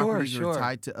these properties Sure. are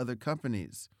tied to other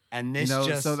companies. And this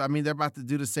So I mean, they're about to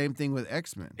do the same thing with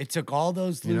X-Men. it took all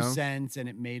those You loose know? ends and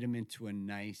it made them into a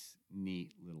nice,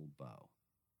 neat little bow.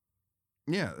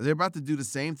 Yeah, they're about to do the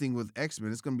same thing with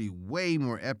X-Men. It's going to be way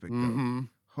more epic, though.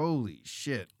 Holy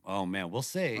shit! Oh man, we'll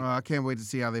see. I can't wait to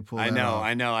see how they pull. I that know, off.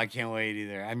 I know. I can't wait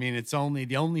either. I mean,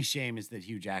 the only shame is that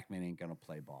Hugh Jackman ain't gonna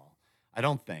play ball. I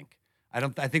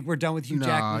think we're done with Hugh No,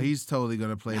 Jackman. he's totally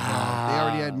gonna play ball. They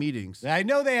already had Ah. meetings. I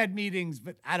know they had meetings,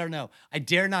 but I don't know. I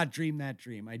dare not dream that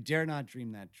dream. I dare not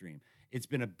dream that dream. It's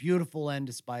been a beautiful end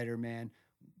to Spider-Man.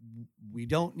 We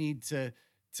don't need to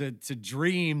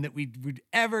dream that we would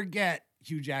ever get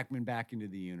Hugh Jackman back into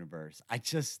the universe.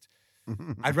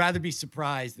 I'd rather be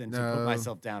surprised than to put No.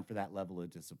 myself down for that level of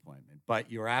disappointment.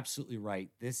 But you're absolutely right.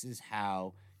 This is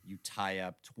how you tie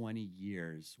up 20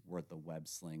 years worth of web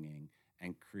slinging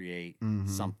and create Mhm.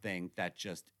 something that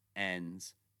just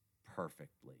ends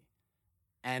perfectly.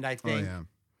 And I Oh think yeah.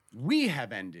 we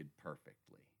have ended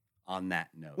perfectly on that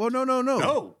note. Well, no.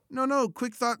 No.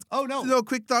 Quick thoughts. Oh, no. No,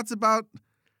 quick thoughts about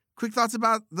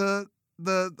the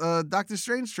Doctor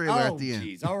Strange trailer at the end.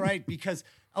 Geez. All right. Because,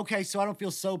 okay, so I don't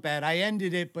feel so bad. I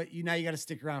ended it, but now you got to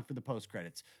stick around for the post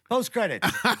credits. Post credits.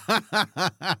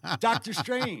 Doctor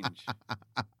Strange.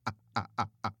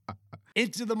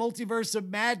 Into the Multiverse of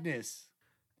Madness.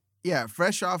 Yeah,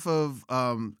 fresh off of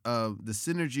the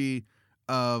synergy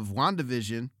of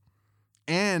WandaVision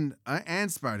and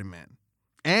Spider-Man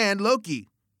and Loki.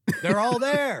 They're all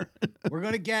there. We're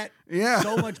going to get Yeah.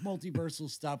 so much multiversal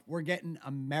stuff. We're getting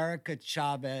America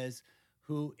Chavez,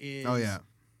 who is Oh yeah.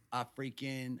 a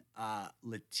freaking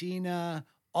Latina,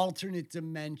 alternate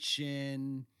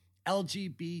dimension,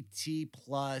 LGBT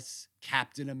plus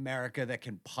Captain America that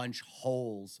can punch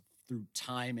holes through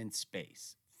time and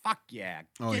space. Fuck yeah.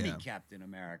 Give me Captain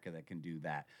America that can do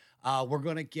that. We're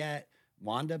going to get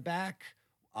Wanda back,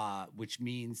 which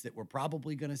means that we're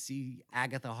probably going to see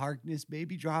Agatha Harkness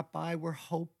maybe drop by. We're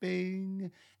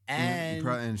hoping. And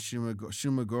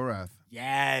Shuma Gorath.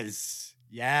 Yes.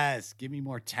 Give me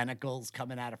more tentacles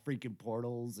coming out of freaking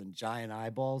portals and giant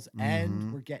eyeballs.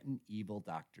 And we're getting evil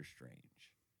Doctor Strange.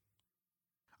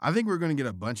 I think we're going to get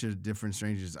a bunch of different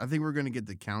Stranges. I think we're going to get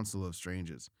the Council of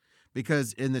Stranges.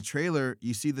 Because in the trailer,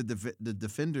 you see the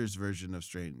Defenders version of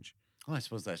Strange. Oh, I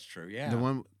suppose that's true. Yeah. The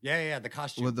one. Yeah. The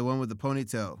costume. With the one with the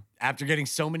ponytail. After getting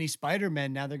so many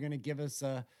Spider-Men, now they're going to give us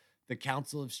the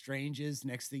Council of Stranges.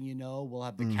 Next thing you know, we'll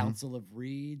have the Council of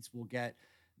Reeds. We'll get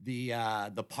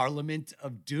the Parliament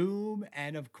of Doom,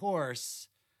 and of course,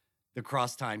 the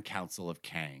Cross-Time Council of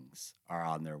Kangs are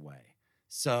on their way.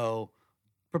 So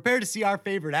prepare to see our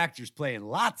favorite actors playing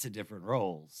lots of different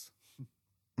roles.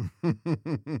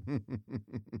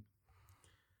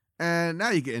 And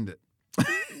now you can end it.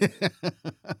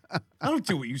 I don't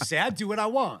do what you say. I do what I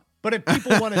want. But if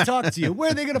people want to talk to you,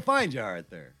 where are they going to find you,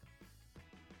 Arthur?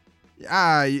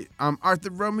 I'm Arthur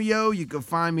Romeo. You can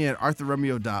find me at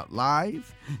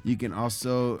arthurromeo.live. You can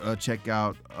also check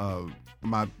out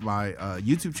my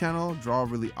YouTube channel, Draw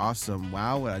Really Awesome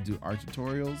Wow, where I do art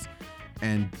tutorials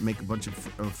and make a bunch of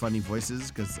funny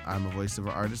voices because I'm a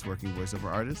voiceover artist, working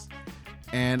voiceover artist.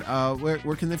 And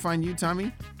where can they find you,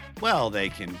 Tommy? Well, they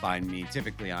can find me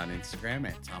typically on Instagram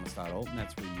at thomas.olton.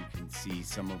 That's where you can see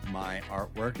some of my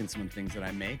artwork and some of the things that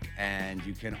I make. And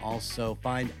you can also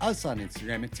find us on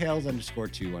Instagram at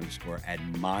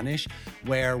tales_2_admonish,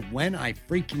 where when I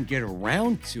freaking get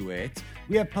around to it,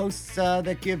 we have posts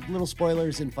that give little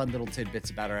spoilers and fun little tidbits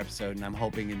about our episode. And I'm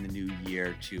hoping in the new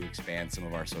year to expand some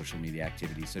of our social media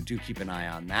activities. So do keep an eye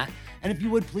on that. And if you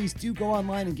would, please do go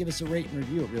online and give us a rate and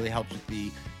review. It really helps with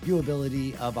the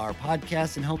viewability of our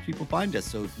podcast and helps people find us.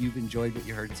 So if you've enjoyed what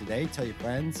you heard today, tell your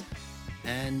friends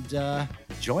and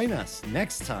join us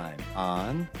next time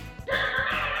on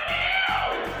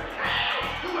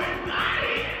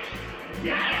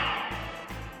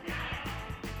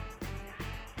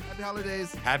Happy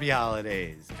holidays. Happy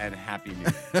holidays and Happy New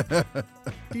Year.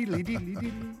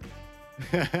 Deedly.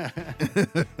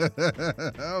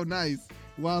 Oh, nice.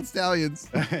 Wild Stallions.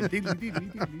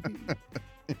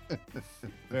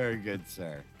 Very good,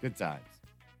 sir. Good times.